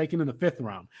Worthy taken in the 5th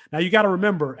round. Now, you got to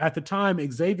remember, at the time,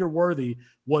 Xavier Worthy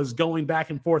was going back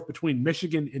and forth between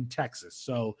Michigan and Texas.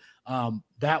 So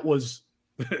that was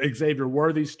Xavier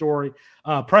Worthy's story.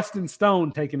 Preston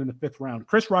Stone taken in the 5th round.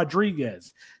 Chris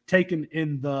Rodriguez taken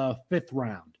in the 5th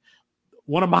round.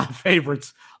 One of my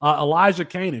favorites, Elijah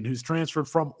Canaan, who's transferred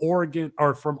from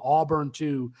Auburn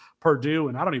to Purdue,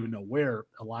 and I don't even know where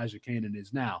Elijah Canaan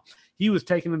is now. He was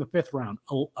taken in the 5th round.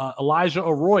 Elijah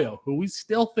Arroyo, who we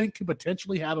still think could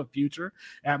potentially have a future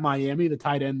at Miami, the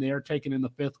tight end there, taken in the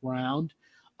 5th round.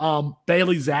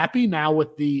 Bailey Zappi, now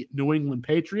with the New England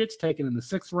Patriots, taken in the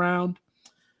 6th round.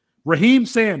 Raheem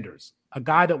Sanders, a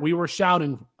guy that we were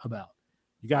shouting about.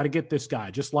 You got to get this guy,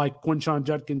 just like Quinshon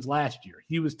Judkins last year.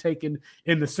 He was taken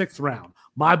in the 6th round.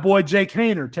 My boy Jake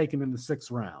Haener taken in the 6th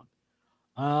round.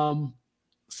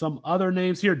 Some other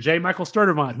names here. J. Michael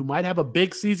Sturdivant, who might have a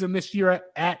big season this year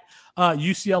at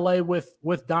UCLA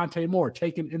with Dante Moore,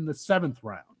 taken in the 7th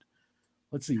round.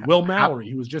 Let's see. Will Mallory,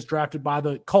 who was just drafted by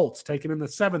the Colts, taken in the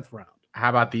 7th round.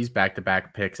 How about these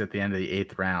back-to-back picks at the end of the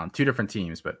 8th round? 2 different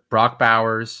teams, but Brock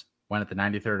Bowers went at the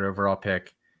 93rd overall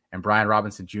pick. And Brian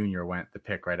Robinson Jr. went the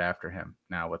pick right after him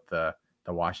now with the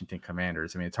Washington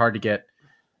Commanders. I mean, it's hard to get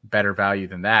better value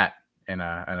than that in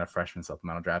a freshman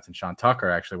supplemental draft. And Sean Tucker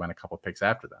actually went a couple picks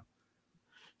after them.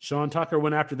 Sean Tucker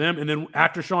went after them. And then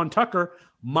after Sean Tucker,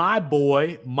 my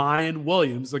boy, Mayan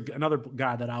Williams, another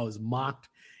guy that I was mocked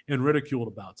and ridiculed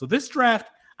about. So this draft,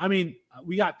 I mean,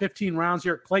 we got 15 rounds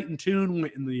here. Clayton Tune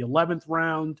went in the 11th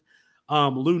round.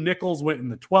 Lou Nichols went in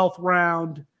the 12th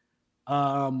round.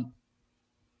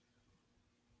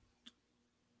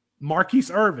 Marquise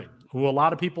Irving, who a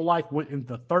lot of people like, went in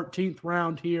the 13th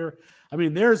round here. I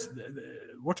mean,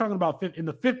 we're talking about in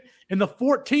the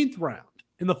 14th round.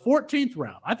 In the 14th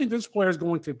round, I think this player is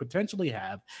going to potentially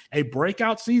have a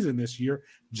breakout season this year.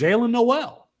 Jalen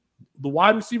Noel, the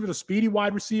wide receiver, the speedy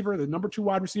wide receiver, the number 2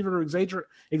 wide receiver to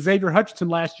Xavier Hutchinson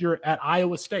last year at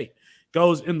Iowa State,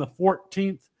 goes in the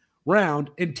 14th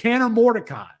round. And Tanner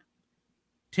Mordecai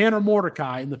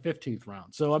in the 15th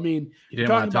round. So, I mean, you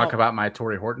didn't want to talk about my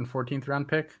Torrey Horton 14th round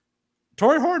pick?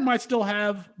 Torrey Horton might still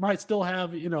have,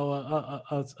 you know,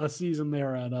 a season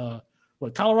there at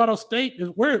Colorado State.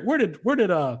 Where did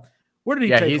he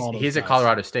take all those he's guys? at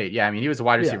Colorado State. Yeah, I mean, he was a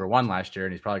wide receiver 1 last year,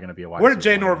 and he's probably going to be a wide Where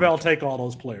receiver. did Jay Norvell take all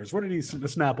those players? Where did he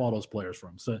snap all those players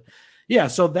from? So, yeah,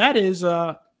 so that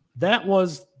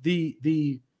was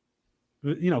the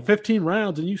 15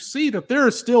 rounds, and you see that there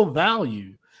is still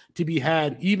value to be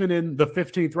had even in the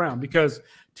 15th round because,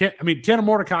 Tanner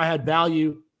Mordecai had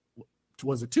value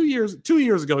was it 2 years? 2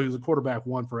 years ago, he was a quarterback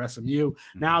one for SMU.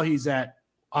 Now he's at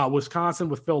Wisconsin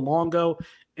with Phil Longo.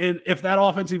 And if that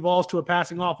offense evolves to a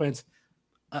passing offense,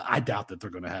 I doubt that they're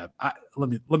going to have.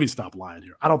 Let me stop lying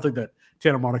here. I don't think that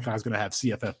Tanner Mordecai is going to have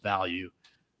CFF value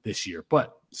this year,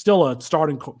 but still a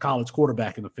starting college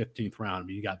quarterback in the 15th round. I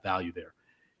mean, you got value there.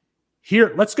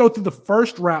 Here, let's go through the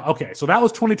first round. Okay, so that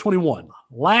was 2021.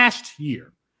 Last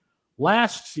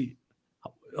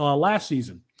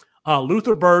season,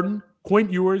 Luther Burden,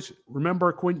 Quint Ewers.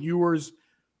 Remember, Quint Ewers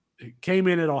came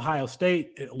in at Ohio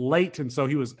State late, and so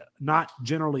he was not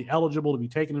generally eligible to be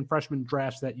taken in freshman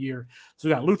drafts that year. So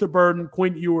we got Luther Burden,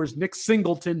 Quint Ewers, Nick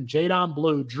Singleton, Jadon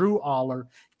Blue, Drew Aller,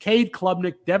 Cade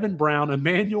Klubnik, Devin Brown,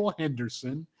 Emmanuel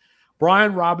Henderson,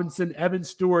 Brian Robinson, Evan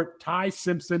Stewart, Ty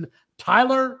Simpson,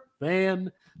 Tyler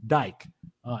Van Dyke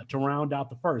to round out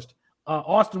the first.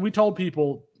 Austin, we told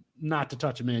people not to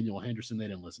touch Emmanuel Henderson. They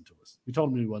didn't listen to us. We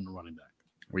told them he wasn't a running back.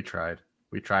 We tried,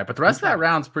 but the rest of that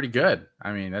round's pretty good.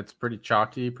 I mean, that's pretty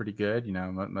chalky, pretty good. You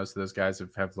know, most of those guys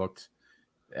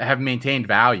have maintained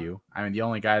value. I mean, the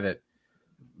only guy that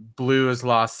Blue has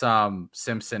lost some,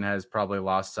 Simpson has probably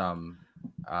lost some,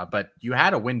 but you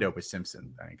had a window with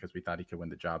Simpson, I mean, because we thought he could win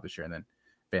the job this year, and then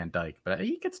Van Dyke, but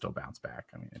he could still bounce back.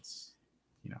 I mean, it's,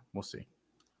 we'll see.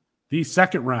 The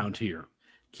second round here: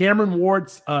 Cameron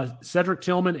Ward, Cedric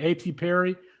Tillman, A.T.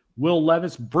 Perry, Will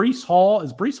Levis, Breece Hall.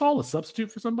 Is Breece Hall a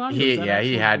substitute for somebody? He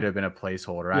had to have been a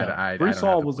placeholder. Yeah, Breece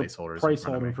Hall was a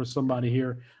placeholder for somebody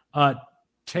here.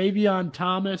 Tavion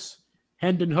Thomas,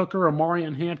 Hendon Hooker,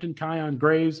 Amarian Hampton, Kion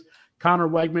Graves, Connor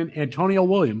Wegman, Antonio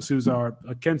Williams, who's our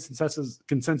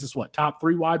consensus top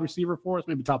 3 wide receiver for us,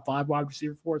 maybe top 5 wide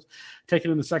receiver for us, taken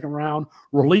in the second round.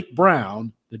 Raleek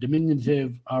Brown, the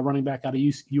diminutive running back out of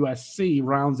USC,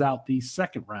 rounds out the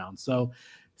second round. So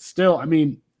still, I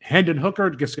mean, Hendon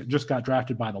Hooker just got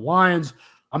drafted by the Lions.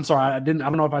 I'm sorry, I don't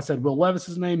know if I said Will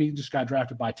Levis's name. He just got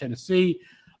drafted by Tennessee.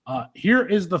 Here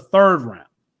is the third round.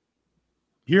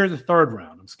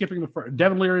 I'm skipping the first.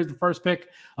 Devin Leary is the first pick.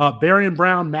 Barian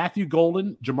Brown, Matthew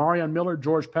Golden, Jamarion Miller,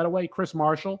 George Pettaway, Chris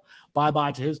Marshall.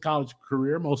 Bye-bye to his college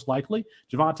career, most likely.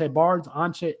 Javante Barnes,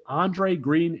 Andre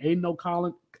Green,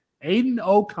 Aiden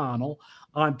O'Connell,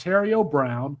 Ontario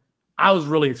Brown. I was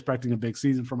really expecting a big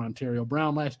season from Ontario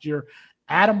Brown last year.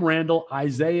 Adam Randall,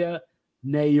 Isaiah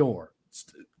Nayor.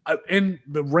 And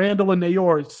the Randall and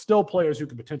Nayor, still players who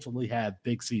could potentially have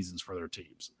big seasons for their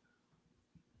teams.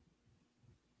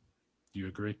 Do you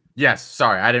agree? Yes.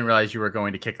 Sorry, I didn't realize you were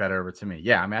going to kick that over to me.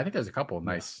 Yeah, I mean, I think there's a couple of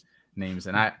nice names,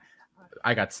 and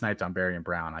I got sniped on Barry and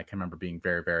Brown. I can remember being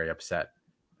very, very upset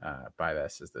by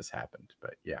this as this happened.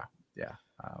 But yeah,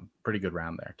 pretty good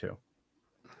round there too.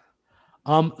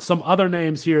 Some other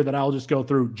names here that I'll just go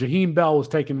through. Jaheim Bell was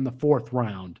taken in the 4th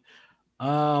round.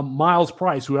 Miles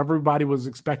Price, who everybody was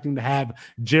expecting to have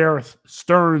Jareth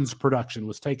Stearns production,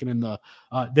 was taken in the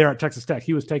there at Texas Tech.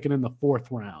 He was taken in the 4th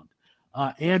round.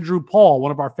 Andrew Paul,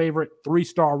 one of our favorite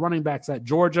 3-star running backs at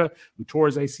Georgia, who tore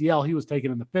his ACL, he was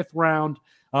taken in the 5th round.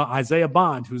 Isaiah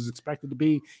Bond, who's expected to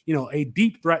be, a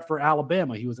deep threat for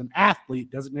Alabama. He was an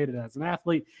athlete, designated as an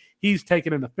athlete. He's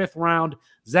taken in the 5th round.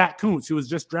 Zach Kuntz, who was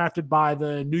just drafted by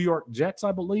the New York Jets,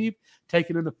 I believe,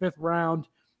 taken in the 5th round.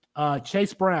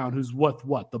 Chase Brown, who's with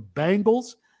the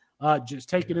Bengals, just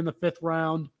taken in the 5th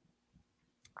round.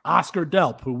 Oscar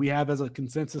Delp, who we have as a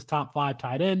consensus top 5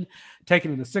 tight end,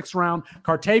 taken in the 6th round.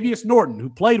 Cartavius Norton, who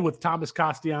played with Thomas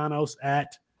Castellanos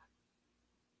at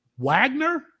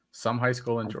Wagner? Some high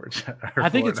school in Georgia. I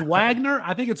think it's Wagner.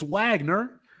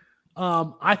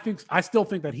 I still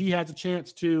think that he has a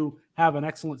chance to have an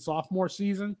excellent sophomore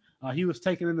season. He was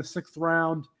taken in the 6th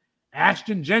round.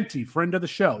 Ashton Genty, friend of the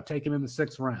show, taken in the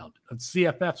 6th round. A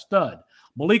CFF stud.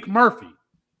 Malik Murphy.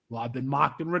 Well, I've been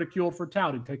mocked and ridiculed for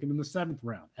touting, taken in the 7th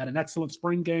round. Had an excellent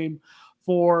spring game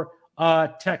for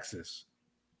Texas.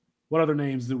 What other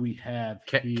names do we have?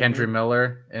 Kendry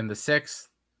Miller in the 6th.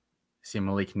 See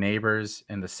Malik Neighbors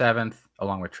in the 7th,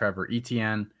 along with Trevor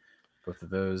Etienne. Both of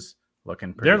those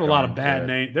looking pretty. There's a lot of bad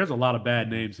names. There's a lot of bad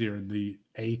names here in the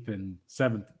 8th and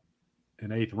 7th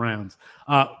and 8th rounds.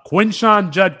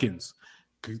 Quinshawn Judkins,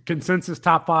 consensus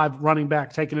top 5 running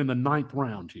back, taken in the 9th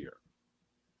round here.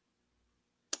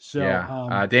 So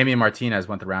yeah, Damian Martinez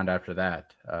went the round after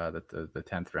that, the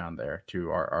 10th round there to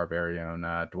our very own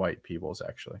Dwight Peebles,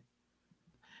 actually.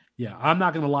 Yeah, I'm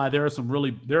not going to lie. There are some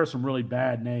really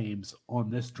bad names on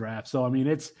this draft. So I mean,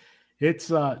 it's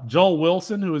Joel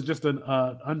Wilson, who is just an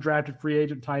undrafted free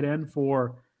agent tight end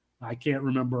for I can't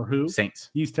remember who. Saints.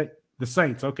 He's the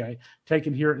Saints. Okay,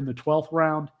 taken here in the 12th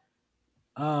round.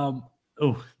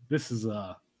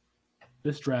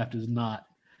 This draft is not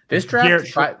this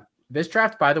draft. This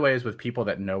draft, by the way, is with people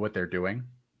that know what they're doing.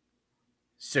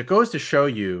 So it goes to show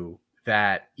you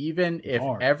that even if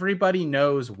hard. everybody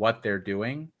knows what they're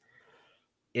doing,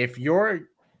 if you're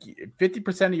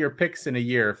 50% of your picks in a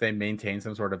year, if they maintain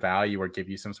some sort of value or give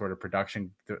you some sort of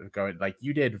production going, like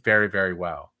you did very, very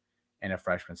well in a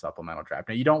freshman supplemental draft.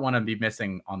 Now you don't want to be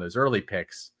missing on those early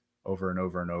picks over and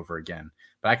over and over again.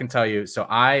 But I can tell you, so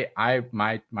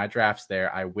my drafts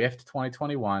there, I whiffed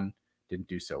 2021, didn't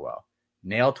do so well.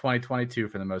 Nailed 2022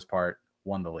 for the most part,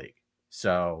 won the league.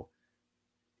 So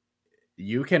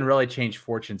you can really change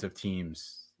fortunes of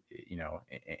teams,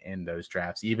 in those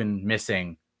drafts, even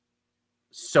missing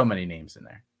so many names in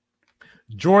there.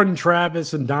 Jordan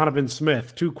Travis and Donovan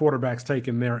Smith, 2 quarterbacks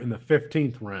taken there in the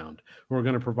 15th round, who are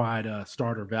going to provide a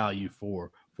starter value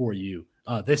for you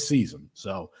this season.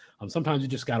 So sometimes you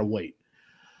just got to wait.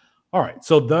 All right,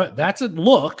 so that's a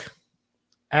look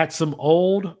at some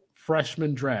old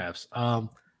freshman drafts. I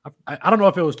don't know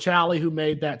if it was Charlie who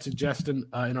made that suggestion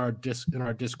in our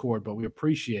Discord, but we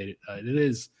appreciate it. It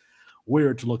is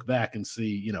weird to look back and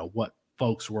see, what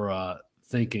folks were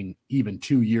thinking even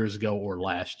 2 years ago or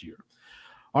last year.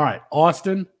 All right,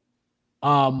 Austin,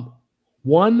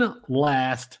 one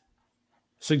last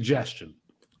suggestion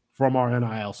from our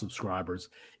NIL subscribers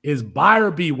is buyer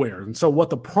beware. And so what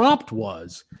the prompt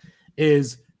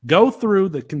is go through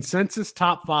the consensus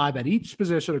top 5 at each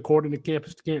position according to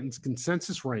Campus to Canton's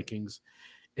consensus rankings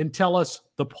and tell us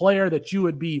the player that you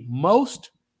would be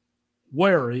most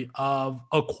wary of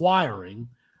acquiring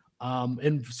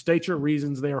and state your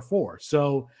reasons therefore.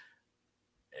 So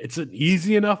it's an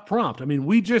easy enough prompt. I mean,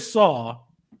 we just saw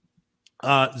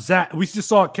Kayshon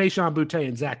Boutte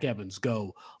and Zach Evans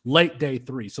go late day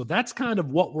 3. So that's kind of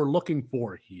what we're looking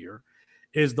for here,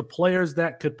 is the players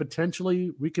that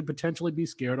we could potentially be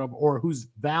scared of, or whose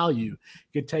value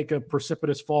could take a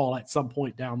precipitous fall at some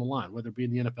point down the line, whether it be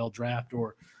in the NFL draft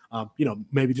or,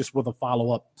 maybe just with a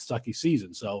follow-up sucky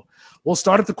season. So we'll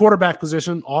start at the quarterback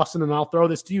position, Austin, and I'll throw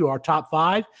this to you. Our top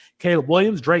 5, Caleb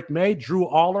Williams, Drake May, Drew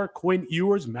Aller, Quinn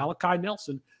Ewers, Malachi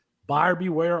Nelson. Buyer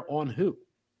beware on who?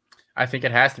 I think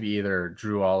it has to be either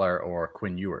Drew Aller or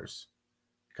Quinn Ewers,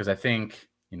 because I think,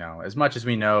 as much as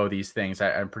we know these things,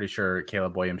 I'm pretty sure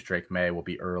Caleb Williams, Drake May will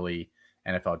be early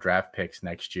NFL draft picks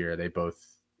next year. They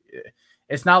both,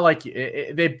 it's not like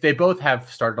they both have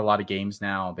started a lot of games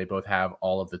now. They both have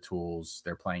all of the tools.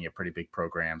 They're playing at pretty big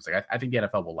programs. Like I think the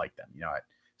NFL will like them,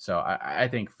 So I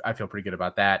think I feel pretty good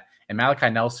about that. And Malachi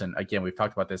Nelson, again, we've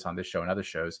talked about this on this show and other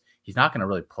shows. He's not going to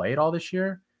really play it all this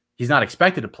year. He's not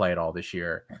expected to play it all this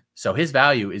year. So his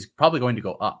value is probably going to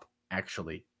go up,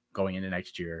 actually, going into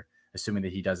next year, assuming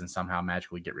that he doesn't somehow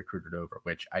magically get recruited over,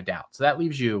 which I doubt. So that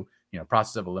leaves you,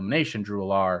 process of elimination, Drew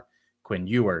Aller, Quinn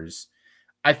Ewers.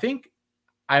 I think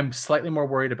I'm slightly more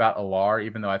worried about Aller,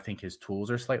 even though I think his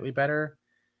tools are slightly better,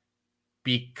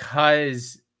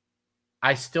 because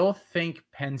I still think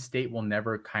Penn State will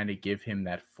never kind of give him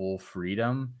that full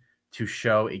freedom to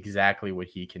show exactly what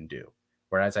he can do.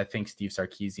 Whereas I think Steve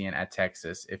Sarkisian at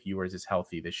Texas, if Ewers is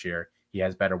healthy this year, he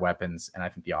has better weapons, and I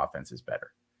think the offense is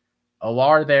better.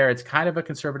 Aller there, it's kind of a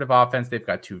conservative offense. They've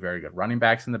got 2 very good running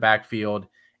backs in the backfield.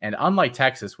 And unlike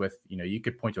Texas with, you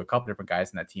could point to a couple different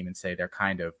guys in that team and say they're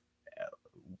kind of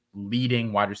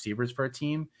leading wide receivers for a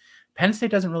team. Penn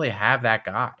State doesn't really have that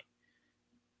guy.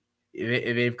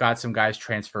 They've got some guys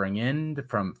transferring in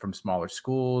from smaller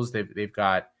schools. They've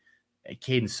got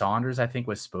Caden Saunders, I think,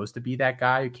 was supposed to be that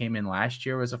guy who came in last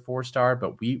year as a 4-star,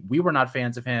 but we were not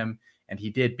fans of him. And he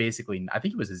did basically, I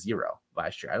think he was a 0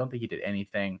 last year. I don't think he did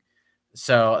anything.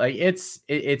 So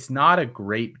it's not a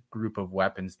great group of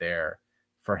weapons there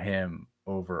for him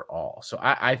overall. So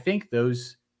I think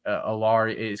those Aller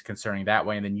is concerning that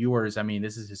way. And then Ewers, I mean,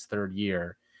 this is his 3rd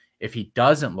year. If he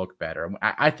doesn't look better,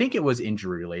 I think it was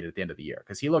injury related at the end of the year,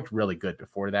 because he looked really good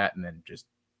before that and then just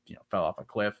fell off a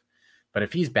cliff. But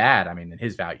if he's bad, I mean, then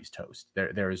his value's toast.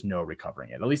 There is no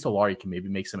recovering it. At least Aller, you can maybe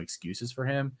make some excuses for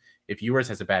him. If Ewers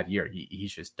has a bad year,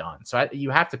 he's just done. So you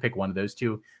have to pick one of those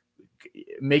two.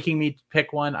 Making me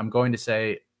pick one, I'm going to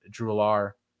say Drew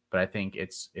Aller, but I think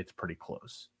it's pretty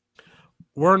close.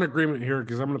 We're in agreement here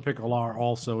because I'm going to pick Aller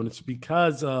also, and it's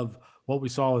because of what we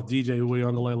saw with DJ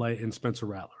Uiagalelei and Spencer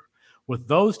Rattler. With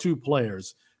those 2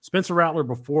 players, Spencer Rattler,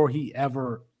 before he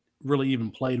ever really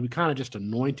even played, we kind of just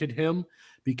anointed him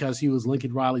because he was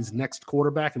Lincoln Riley's next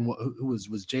quarterback, and who was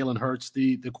Jalen Hurts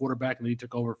the quarterback, and he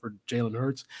took over for Jalen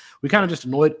Hurts. We kind of just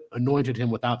anointed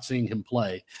him without seeing him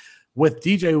play. With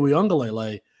DJ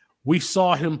Uiagalelei, we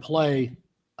saw him play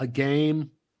a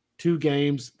game, 2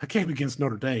 games, a game against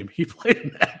Notre Dame. He played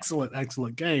an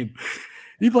excellent game.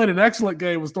 He played an excellent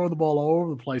game, was throwing the ball all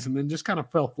over the place, and then just kind of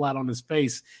fell flat on his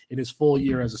face in his full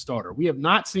year as a starter. We have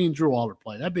not seen Drew Aller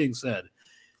play. That being said,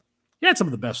 He had some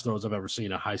of the best throws I've ever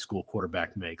seen a high school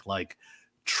quarterback make. Like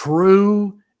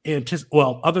true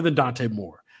other than Dante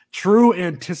Moore, true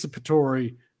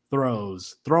anticipatory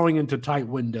throws, throwing into tight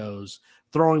windows,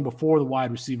 throwing before the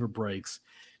wide receiver breaks.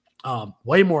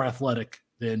 Way more athletic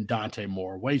than Dante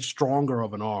Moore, way stronger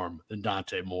of an arm than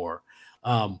Dante Moore.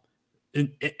 And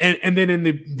then in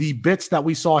the bits that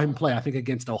we saw him play, I think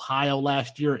against Ohio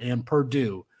last year and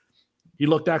Purdue, he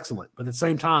looked excellent. But at the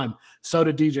same time, so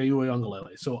did DJ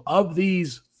Uiagalelei. So of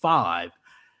these 5,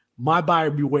 my buyer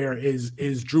beware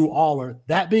is Drew Aller.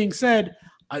 That being said,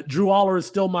 Drew Aller is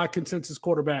still my consensus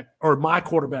quarterback, or my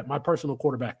personal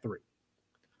quarterback 3.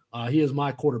 He is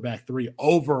my quarterback 3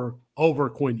 over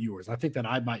Quinn Ewers. I think that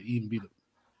I might even be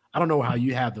I don't know how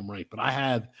you have them ranked, but I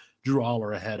have Drew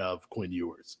Aller ahead of Quinn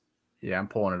Ewers. Yeah, I'm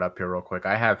pulling it up here real quick.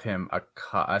 I have him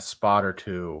a spot or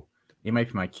 2. He might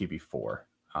be my QB4.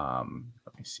 Let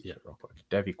me see it real quick.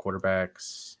 Devy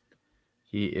quarterbacks.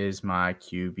 He is my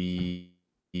QB.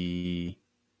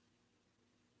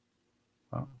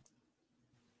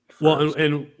 Well,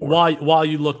 and while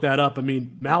you look that up, I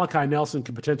mean, Malachi Nelson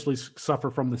could potentially suffer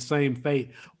from the same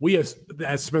fate. We, as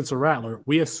Spencer Rattler,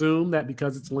 we assume that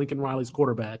because it's Lincoln Riley's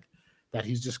quarterback, that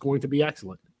he's just going to be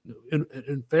excellent.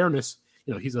 In fairness,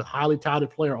 he's a highly touted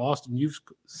player. Austin, you've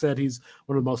said he's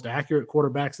one of the most accurate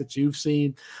quarterbacks that you've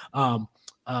seen. And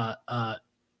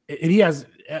he has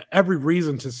every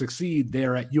reason to succeed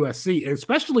there at USC,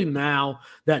 especially now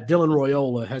that Dylan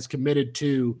Royola has committed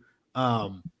to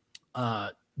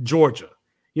Georgia.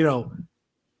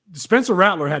 Spencer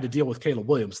Rattler had to deal with Caleb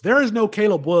Williams. There is no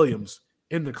Caleb Williams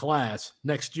in the class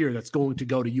next year that's going to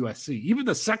go to USC. Even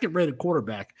the second-rated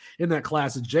quarterback in that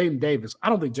class is Jaden Davis. I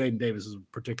don't think Jaden Davis is a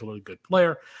particularly good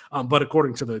player, but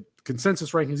according to the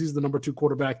consensus rankings, he's the number 2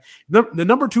 quarterback. The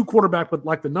number 2 quarterback, but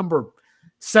like the number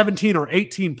 17 or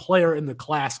 18 player in the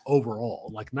class overall.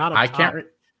 Like not a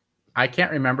I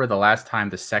can't remember the last time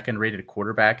the second-rated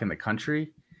quarterback in the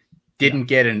country didn't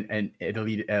get an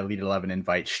elite 11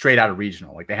 invite straight out of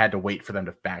regional. Like they had to wait for them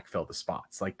to backfill the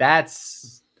spots. Like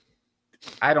that's,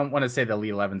 I don't want to say the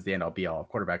elite 11's the end all be all of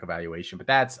quarterback evaluation, but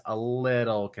that's a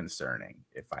little concerning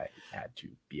if I had to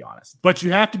be honest. But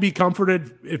you have to be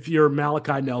comforted if you're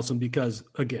Malachi Nelson, because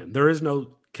again, there is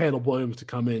no Caleb Williams to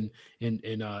come in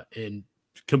and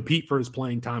compete for his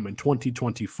playing time in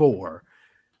 2024.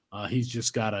 He's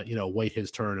just got to, wait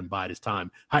his turn and bide his time.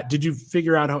 Did you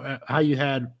figure out how you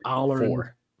had Aller?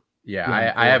 4.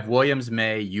 I have Williams,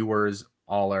 May, Ewers,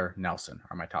 Aller, Nelson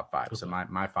are my top 5. Okay. So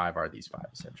my 5 are these 5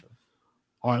 essentially.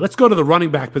 All right, let's go to the running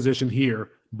back position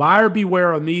here. Buyer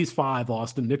beware on these 5,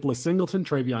 Austin. Nicholas Singleton,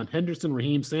 Travion Henderson,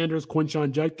 Raheem Sanders,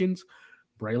 Quinshon Judkins,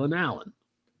 Braylon Allen.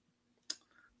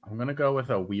 I'm going to go with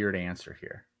a weird answer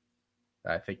here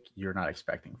that I think you're not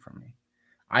expecting from me.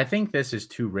 I think this is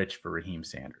too rich for Raheem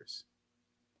Sanders,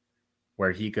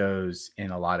 where he goes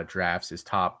in a lot of drafts as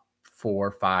top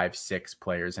 4, 5, 6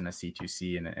 players in a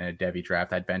C2C and a Devy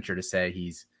draft. I'd venture to say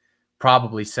he's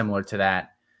probably similar to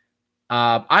that.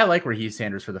 I like Raheem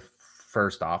Sanders for the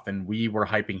first off, and we were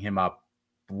hyping him up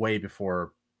way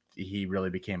before he really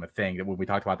became a thing. When we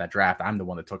talked about that draft, I'm the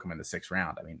one that took him in the 6th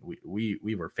round. I mean,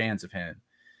 we were fans of him.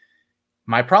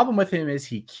 My problem with him is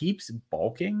he keeps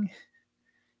bulking.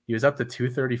 He was up to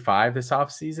 235 this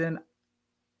offseason.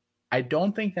 I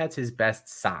don't think that's his best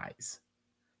size.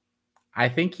 I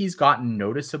think he's gotten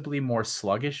noticeably more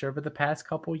sluggish over the past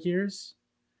couple years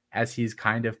as he's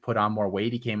kind of put on more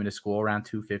weight. He came into school around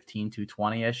 215,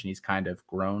 220-ish, and he's kind of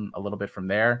grown a little bit from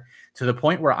there to the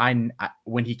point where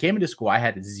when he came into school, I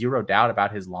had zero doubt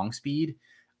about his long speed.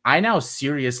 I now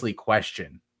seriously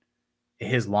question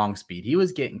his long speed. He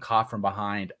was getting caught from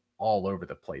behind all over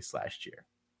the place last year.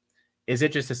 Is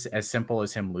it just as simple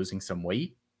as him losing some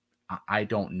weight? I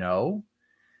don't know.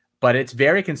 But it's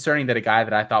very concerning that a guy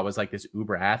that I thought was like this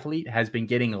uber athlete has been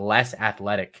getting less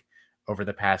athletic over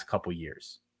the past couple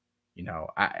years.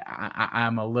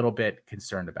 I'm a little bit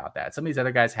concerned about that. Some of these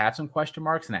other guys have some question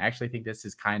marks, and I actually think this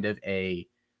is kind of a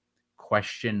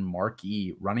question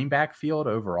marky running back field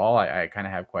overall. I kind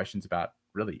of have questions about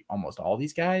really almost all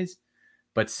these guys.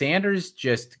 But Sanders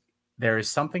there is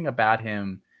something about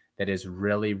him that is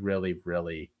really, really,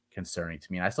 really concerning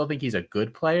to me. And I still think he's a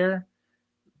good player,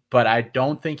 but I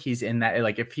don't think he's in that.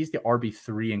 Like if he's the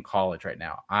RB3 in college right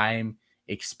now, I'm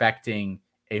expecting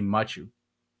a much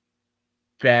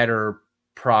better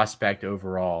prospect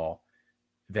overall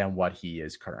than what he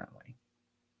is currently.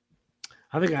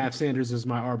 I think I have Sanders as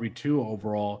my RB2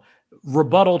 overall.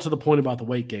 Rebuttal to the point about the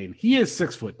weight gain. He is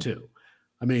 6'2".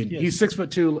 I mean, he's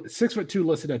 6'2",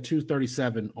 listed at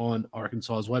 237 on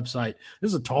Arkansas's website. This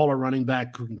is a taller running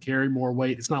back who can carry more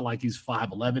weight. It's not like he's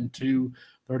 5'11",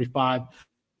 235.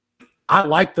 I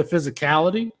like the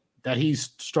physicality that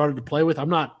he's started to play with. I'm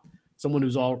not someone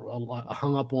who's all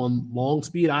hung up on long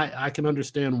speed. I can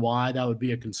understand why that would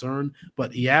be a concern,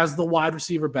 but he has the wide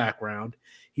receiver background.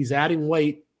 He's adding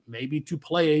weight maybe to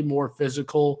play a more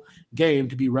physical game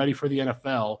to be ready for the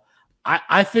NFL.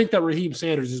 I think that Raheem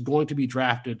Sanders is going to be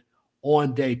drafted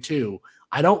on day 2.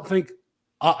 I don't think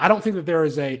that there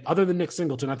is other than Nick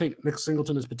Singleton. I think Nick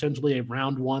Singleton is potentially a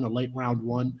round 1, a late round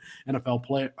 1 NFL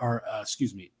player, or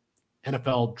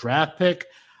NFL draft pick.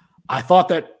 I thought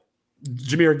that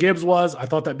Jahmyr Gibbs was. I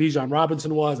thought that Bijan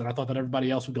Robinson was, and I thought that everybody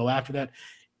else would go after that.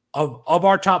 Of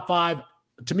our top 5,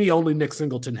 to me, only Nick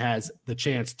Singleton has the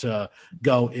chance to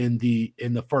go in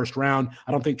the first round.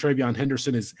 I don't think TreVeyon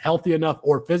Henderson is healthy enough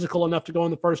or physical enough to go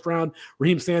in the first round.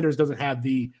 Raheem Sanders doesn't have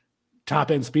the top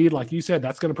end speed, like you said.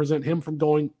 That's going to present him from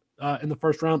going in the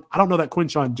first round. I don't know that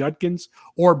Quinshon Judkins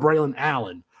or Braylon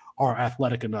Allen are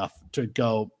athletic enough to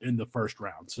go in the first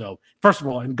round. So, first of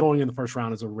all, and going in the first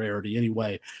round is a rarity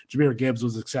anyway. Jahmyr Gibbs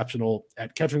was exceptional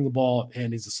at catching the ball,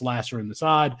 and he's a slasher in the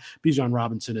side. Bijan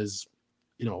Robinson is,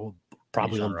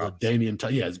 probably on the Damian.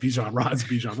 It's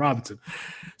Bijan Robinson.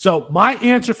 So, my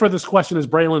answer for this question is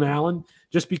Braylon Allen,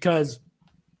 just because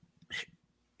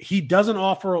he doesn't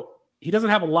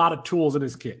have a lot of tools in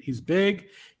his kit. He's big,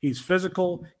 he's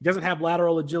physical, he doesn't have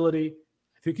lateral agility.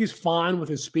 I think he's fine with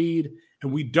his speed,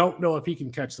 and we don't know if he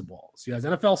can catch the ball. So he has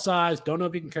NFL size, don't know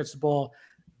if he can catch the ball,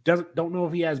 don't know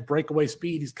if he has breakaway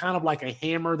speed. He's kind of like a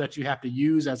hammer that you have to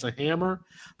use as a hammer,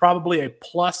 probably a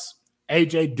plus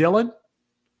A.J. Dillon.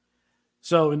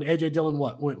 So in A.J. Dillon,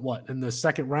 went in the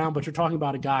second round? But you're talking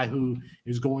about a guy who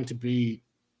is going to be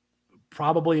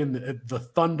probably in the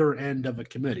Thunder end of a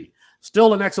committee.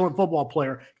 Still an excellent football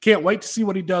player. Can't wait to see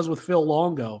what he does with Phil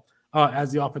Longo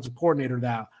as the offensive coordinator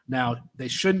now. They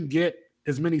shouldn't get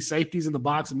as many safeties in the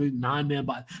box and 9-man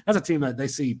box. That's a team that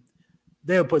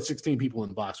they would put 16 people in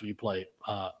the box when you play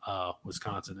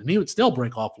Wisconsin, and he would still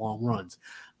break off long runs.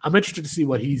 I'm interested to see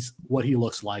what he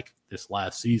looks like this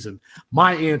last season.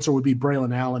 My answer would be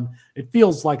Braylon Allen. It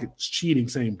feels like it's cheating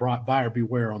saying buyer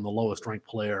beware on the lowest ranked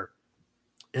player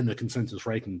in the consensus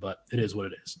ranking, but it is what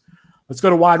it is. Let's go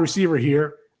to wide receiver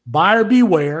here. Buyer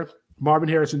beware. Marvin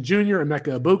Harrison Jr.,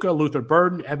 Emeka Egbuka, Luther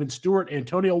Burden, Evan Stewart,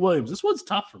 Antonio Williams. This one's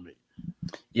tough for me.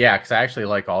 Yeah, because I actually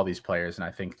like all these players, and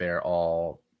I think they're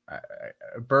all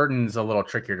Burden's a little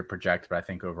trickier to project, but I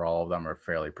think overall all of them are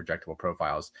fairly projectable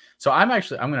profiles. So I'm going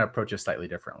to approach this slightly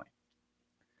differently.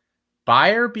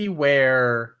 Buyer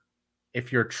beware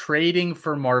if you're trading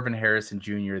for Marvin Harrison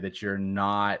Jr., that you're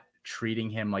not treating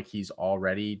him like he's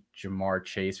already Jamar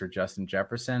Chase or Justin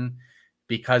Jefferson,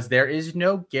 because there is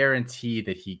no guarantee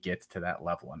that he gets to that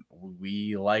level. And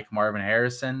we like Marvin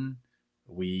Harrison.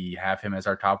 We have him as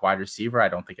our top wide receiver. I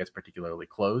don't think it's particularly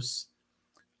close.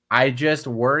 I just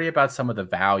worry about some of the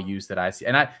values that I see.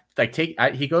 And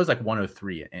he goes like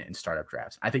 103 in startup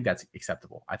drafts. I think that's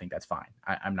acceptable. I think that's fine.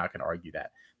 I'm not going to argue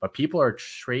that. But people are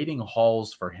trading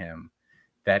hauls for him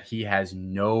that he has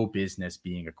no business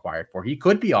being acquired for. He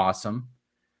could be awesome,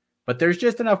 but there's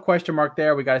just enough question mark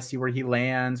there. We got to see where he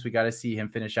lands. We got to see him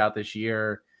finish out this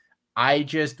year. I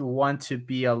just want to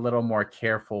be a little more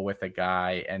careful with a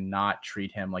guy and not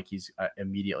treat him like he's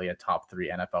immediately a top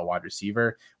 3 NFL wide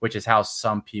receiver, which is how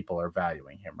some people are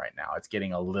valuing him right now. It's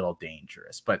getting a little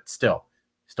dangerous, but still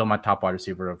my top wide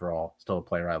receiver overall, still a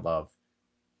player I love.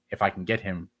 If I can get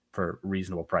him for a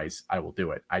reasonable price, I will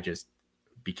do it. I just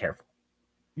be careful.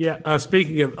 Yeah,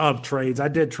 speaking of trades, I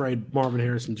did trade Marvin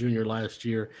Harrison Jr. last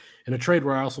year in a trade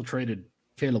where I also traded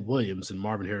Caleb Williams and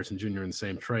Marvin Harrison Jr. in the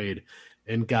same trade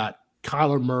and got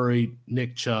Kyler Murray,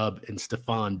 Nick Chubb, and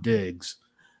Stephon Diggs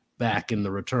back in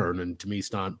the return. And to me,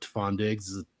 Stephon Diggs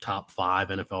is a top 5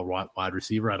 NFL wide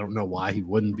receiver. I don't know why he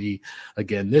wouldn't be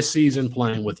again this season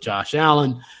playing with Josh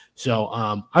Allen. So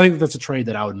I think that's a trade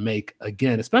that I would make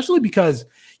again, especially because,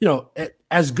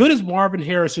 as good as Marvin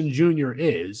Harrison Jr.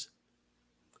 is,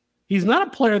 he's not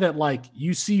a player that like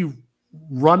you see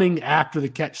running after the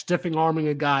catch, stiffing arming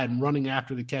a guy and running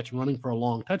after the catch and running for a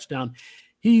long touchdown.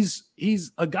 He's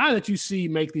a guy that you see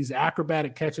make these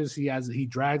acrobatic catches. He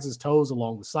drags his toes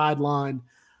along the sideline.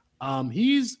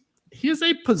 He is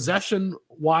a possession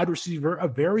wide receiver, a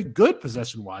very good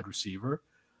possession wide receiver,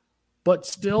 but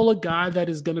still a guy that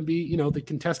is going to be, the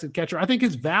contested catcher. I think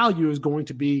his value is going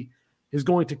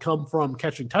to come from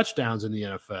catching touchdowns in the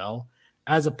NFL,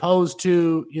 as opposed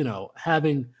to,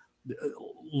 having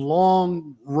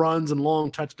long runs and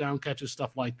long touchdown catches,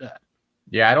 stuff like that.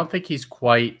 Yeah, I don't think he's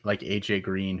quite like AJ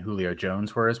Green, Julio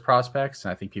Jones were as prospects.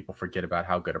 And I think people forget about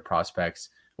how good of prospects,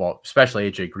 well, especially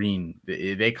AJ Green,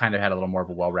 they kind of had a little more of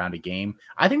a well-rounded game.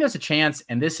 I think there's a chance,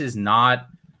 and this is not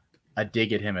a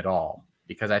dig at him at all,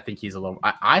 because I think he's a little.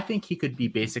 I think he could be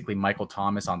basically Michael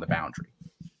Thomas on the boundary,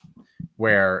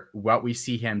 where what we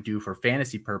see him do for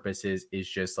fantasy purposes is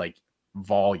just like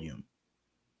volume,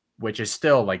 which is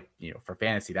still like, for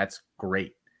fantasy, that's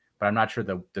great. But I'm not sure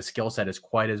the skill set is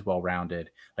quite as well-rounded.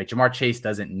 Like Jamar Chase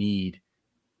doesn't need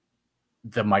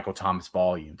the Michael Thomas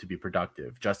volume to be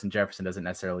productive. Justin Jefferson doesn't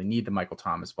necessarily need the Michael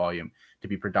Thomas volume to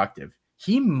be productive.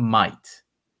 He might.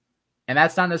 And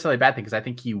that's not necessarily a bad thing, because I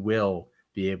think he will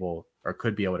be able, or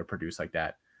could be able, to produce like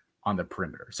that on the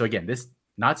perimeter. So again, this,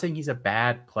 not saying he's a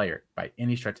bad player by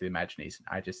any stretch of the imagination.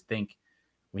 I just think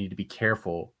we need to be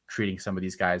careful treating some of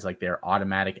these guys like they're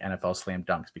automatic NFL slam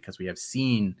dunks, because we have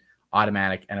seen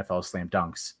automatic NFL slam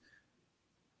dunks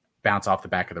bounce off the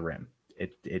back of the rim.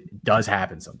 It does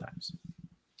happen sometimes.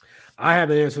 I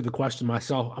haven't answered the question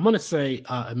myself. I'm going to say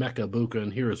Emeka Ibuka,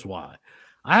 and here's why.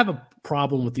 I have a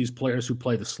problem with these players who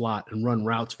play the slot and run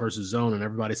routes versus zone, and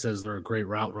everybody says they're a great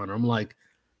route runner. I'm like,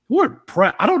 I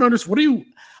don't understand.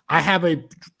 I have a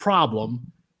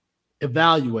problem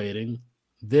evaluating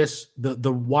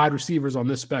the wide receivers on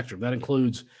this spectrum. That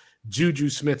includes Juju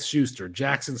Smith-Schuster,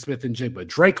 Jackson Smith-Njigba.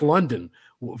 Drake London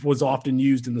was often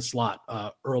used in the slot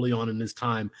early on in his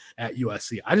time at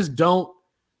USC.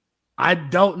 I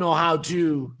don't know how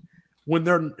to,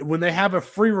 when they have a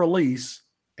free release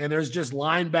and there's just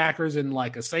linebackers and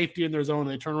like a safety in their zone and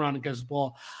they turn around and catch the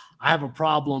ball, I have a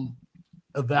problem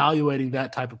evaluating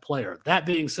that type of player. That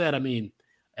being said, I mean,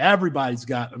 everybody's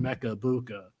got Emeka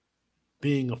Ibuka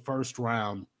being a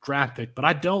first-round draft pick, but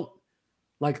I don't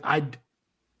Austin,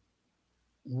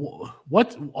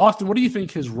 what do you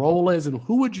think his role is, and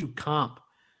who would you comp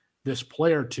this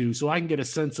player to, so I can get a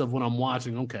sense of when I'm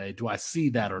watching, okay, do I see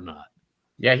that or not?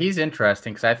 Yeah, he's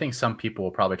interesting, because I think some people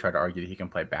will probably try to argue that he can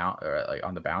play like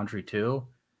on the boundary too.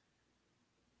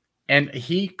 And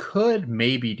he could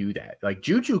maybe do that. Like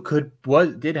Juju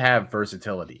did have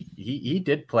versatility. He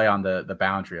did play on the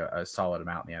boundary a solid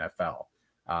amount in the NFL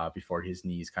before his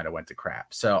knees kind of went to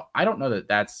crap. So I don't know that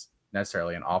that's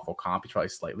necessarily an awful comp. He's probably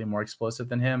slightly more explosive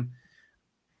than him.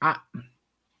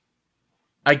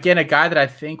 Again, a guy that I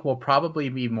think will probably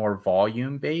be more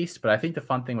volume based, but I think the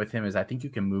fun thing with him is I think you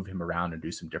can move him around and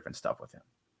do some different stuff with him.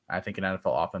 I think an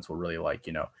NFL offense will really like,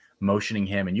 motioning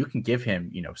him, and you can give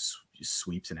him,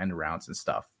 sweeps and end rounds and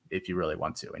stuff if you really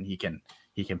want to, and he can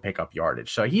pick up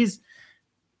yardage. So he's,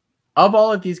 of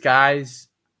all of these guys,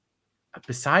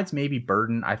 besides maybe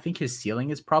Burden, I think his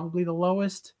ceiling is probably the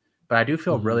lowest, but I do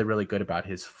feel really, really good about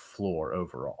his floor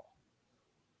overall.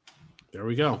 There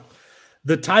we go.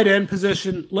 The tight end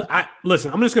position,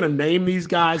 listen, I'm just going to name these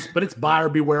guys, but it's buyer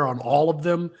beware on all of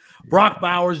them. Brock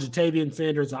Bowers, Jatavian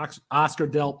Sanders, Oscar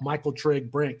Delp, Michael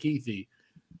Trigg, Brant Kuithe.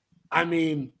 I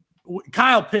mean,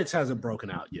 Kyle Pitts hasn't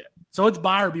broken out yet. So it's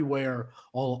buyer beware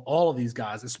all of these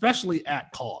guys, especially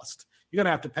at cost. You're going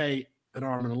to have to pay an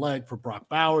arm and a leg for Brock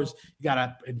Bowers. You got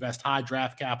to invest high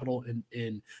draft capital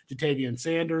in Jatavian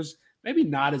Sanders. Maybe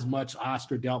not as much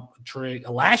Oscar Delp, Trigg.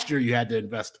 Last year you had to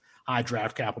invest high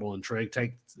draft capital in Trigg,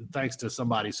 thanks to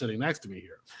somebody sitting next to me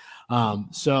here.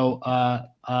 So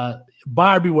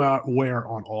buyer beware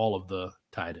on all of the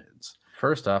tight ends.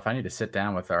 First off, I need to sit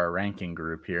down with our ranking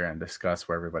group here and discuss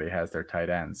where everybody has their tight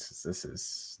ends.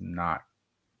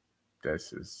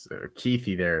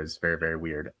 Kuithe there is very, very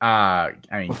weird. I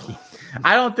mean,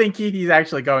 I don't think Kuithe's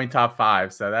actually going top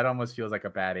 5, so that almost feels like a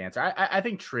bad answer. I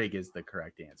think Trigg is the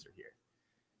correct answer here.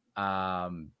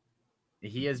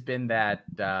 He has been that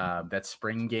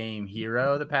spring game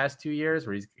hero the past 2 years,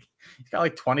 where he's got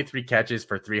like 23 catches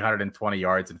for 320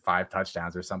 yards and 5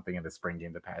 touchdowns or something in the spring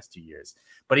game the past 2 years.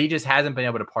 But he just hasn't been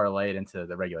able to parlay it into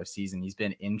the regular season. He's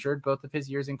been injured both of his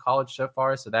years in college so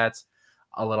far, so that's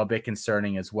a little bit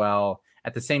concerning as well.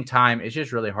 At the same time, it's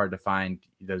just really hard to find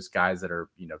those guys that are,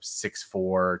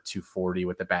 6'4", 240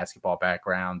 with the basketball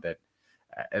background that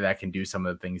can do some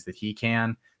of the things that he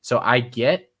can. So I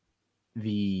get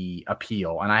the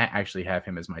appeal, and I actually have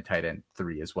him as my tight end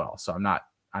 3 as well. So I'm not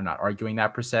arguing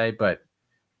that per se, but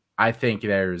I think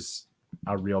there's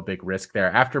a real big risk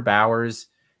there. After Bowers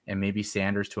and maybe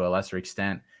Sanders to a lesser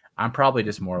extent, I'm probably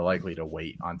just more likely to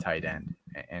wait on tight end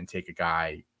and take a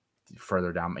guy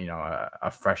further down, a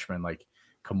freshman like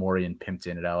Kamorian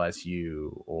Pimpton at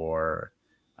LSU, or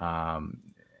I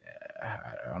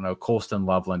don't know, Colston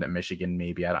Loveland at Michigan.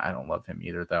 Maybe I don't love him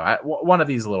either, though. One of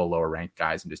these little lower ranked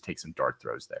guys, and just take some dart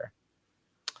throws there.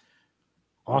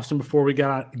 Austin, before we get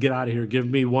out of here, give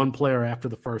me one player after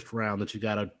the first round that you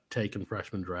got to take in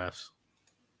freshman drafts.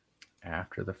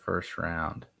 After the first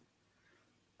round.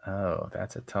 Oh,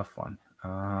 that's a tough one.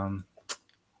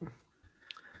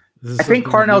 I think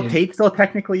Carnell Tate still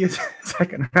technically is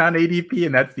second round ADP,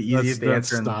 and that's the easiest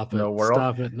answer in the world.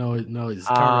 Stop it. No,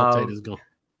 Carnell Tate is going.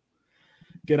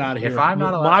 Get out of here. If I'm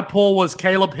not allowed, my poll was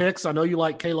Caleb Hicks. I know you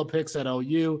like Caleb Hicks at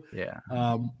OU. Yeah.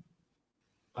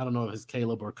 I don't know if it's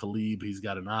Caleb or Caleb. He's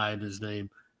got an I in his name.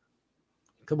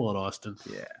 Come on, Austin.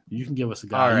 Yeah. You can give us a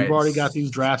guy. You've already got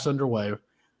these drafts underway.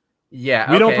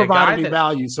 Yeah. We don't provide any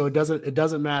value, so it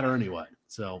doesn't matter anyway.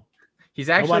 So he's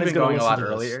actually been going a lot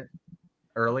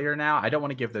earlier now. I don't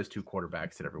want to give those two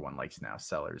quarterbacks that everyone likes now,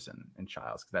 Sellers and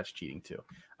Childs, because that's cheating too.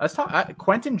 Let's talk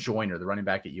Quentin Joyner, the running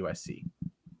back at USC.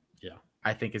 Yeah.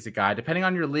 I think is a guy, depending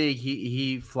on your league,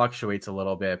 he fluctuates a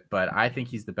little bit, but I think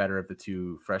he's the better of the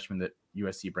two freshmen that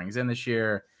USC brings in this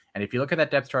year. And if you look at that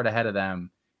depth chart ahead of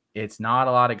them, it's not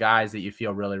a lot of guys that you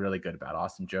feel really, really good about.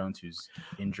 Austin Jones, who's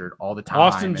injured all the time.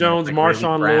 Austin Jones,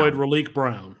 Marshawn Lloyd, Raleek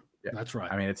Brown. Yeah. That's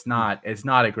right. I mean, it's not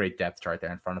a great depth chart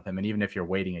there in front of him. And even if you're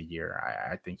waiting a year,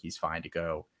 I think he's fine to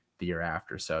go the year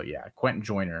after. So yeah, Quentin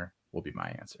Joyner will be my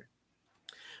answer.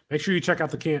 Make sure you check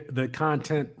out the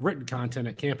content, written content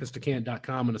at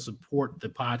campus2canton.com and to support the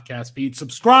podcast feed.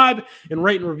 Subscribe and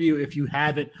rate and review if you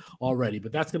haven't already.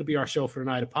 But that's going to be our show for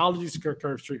tonight. Apologies to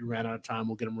Kirk Street. We ran out of time.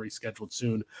 We'll get them rescheduled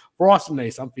soon. For Austin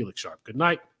Nace, I'm Felix Sharp. Good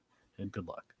night and good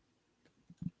luck.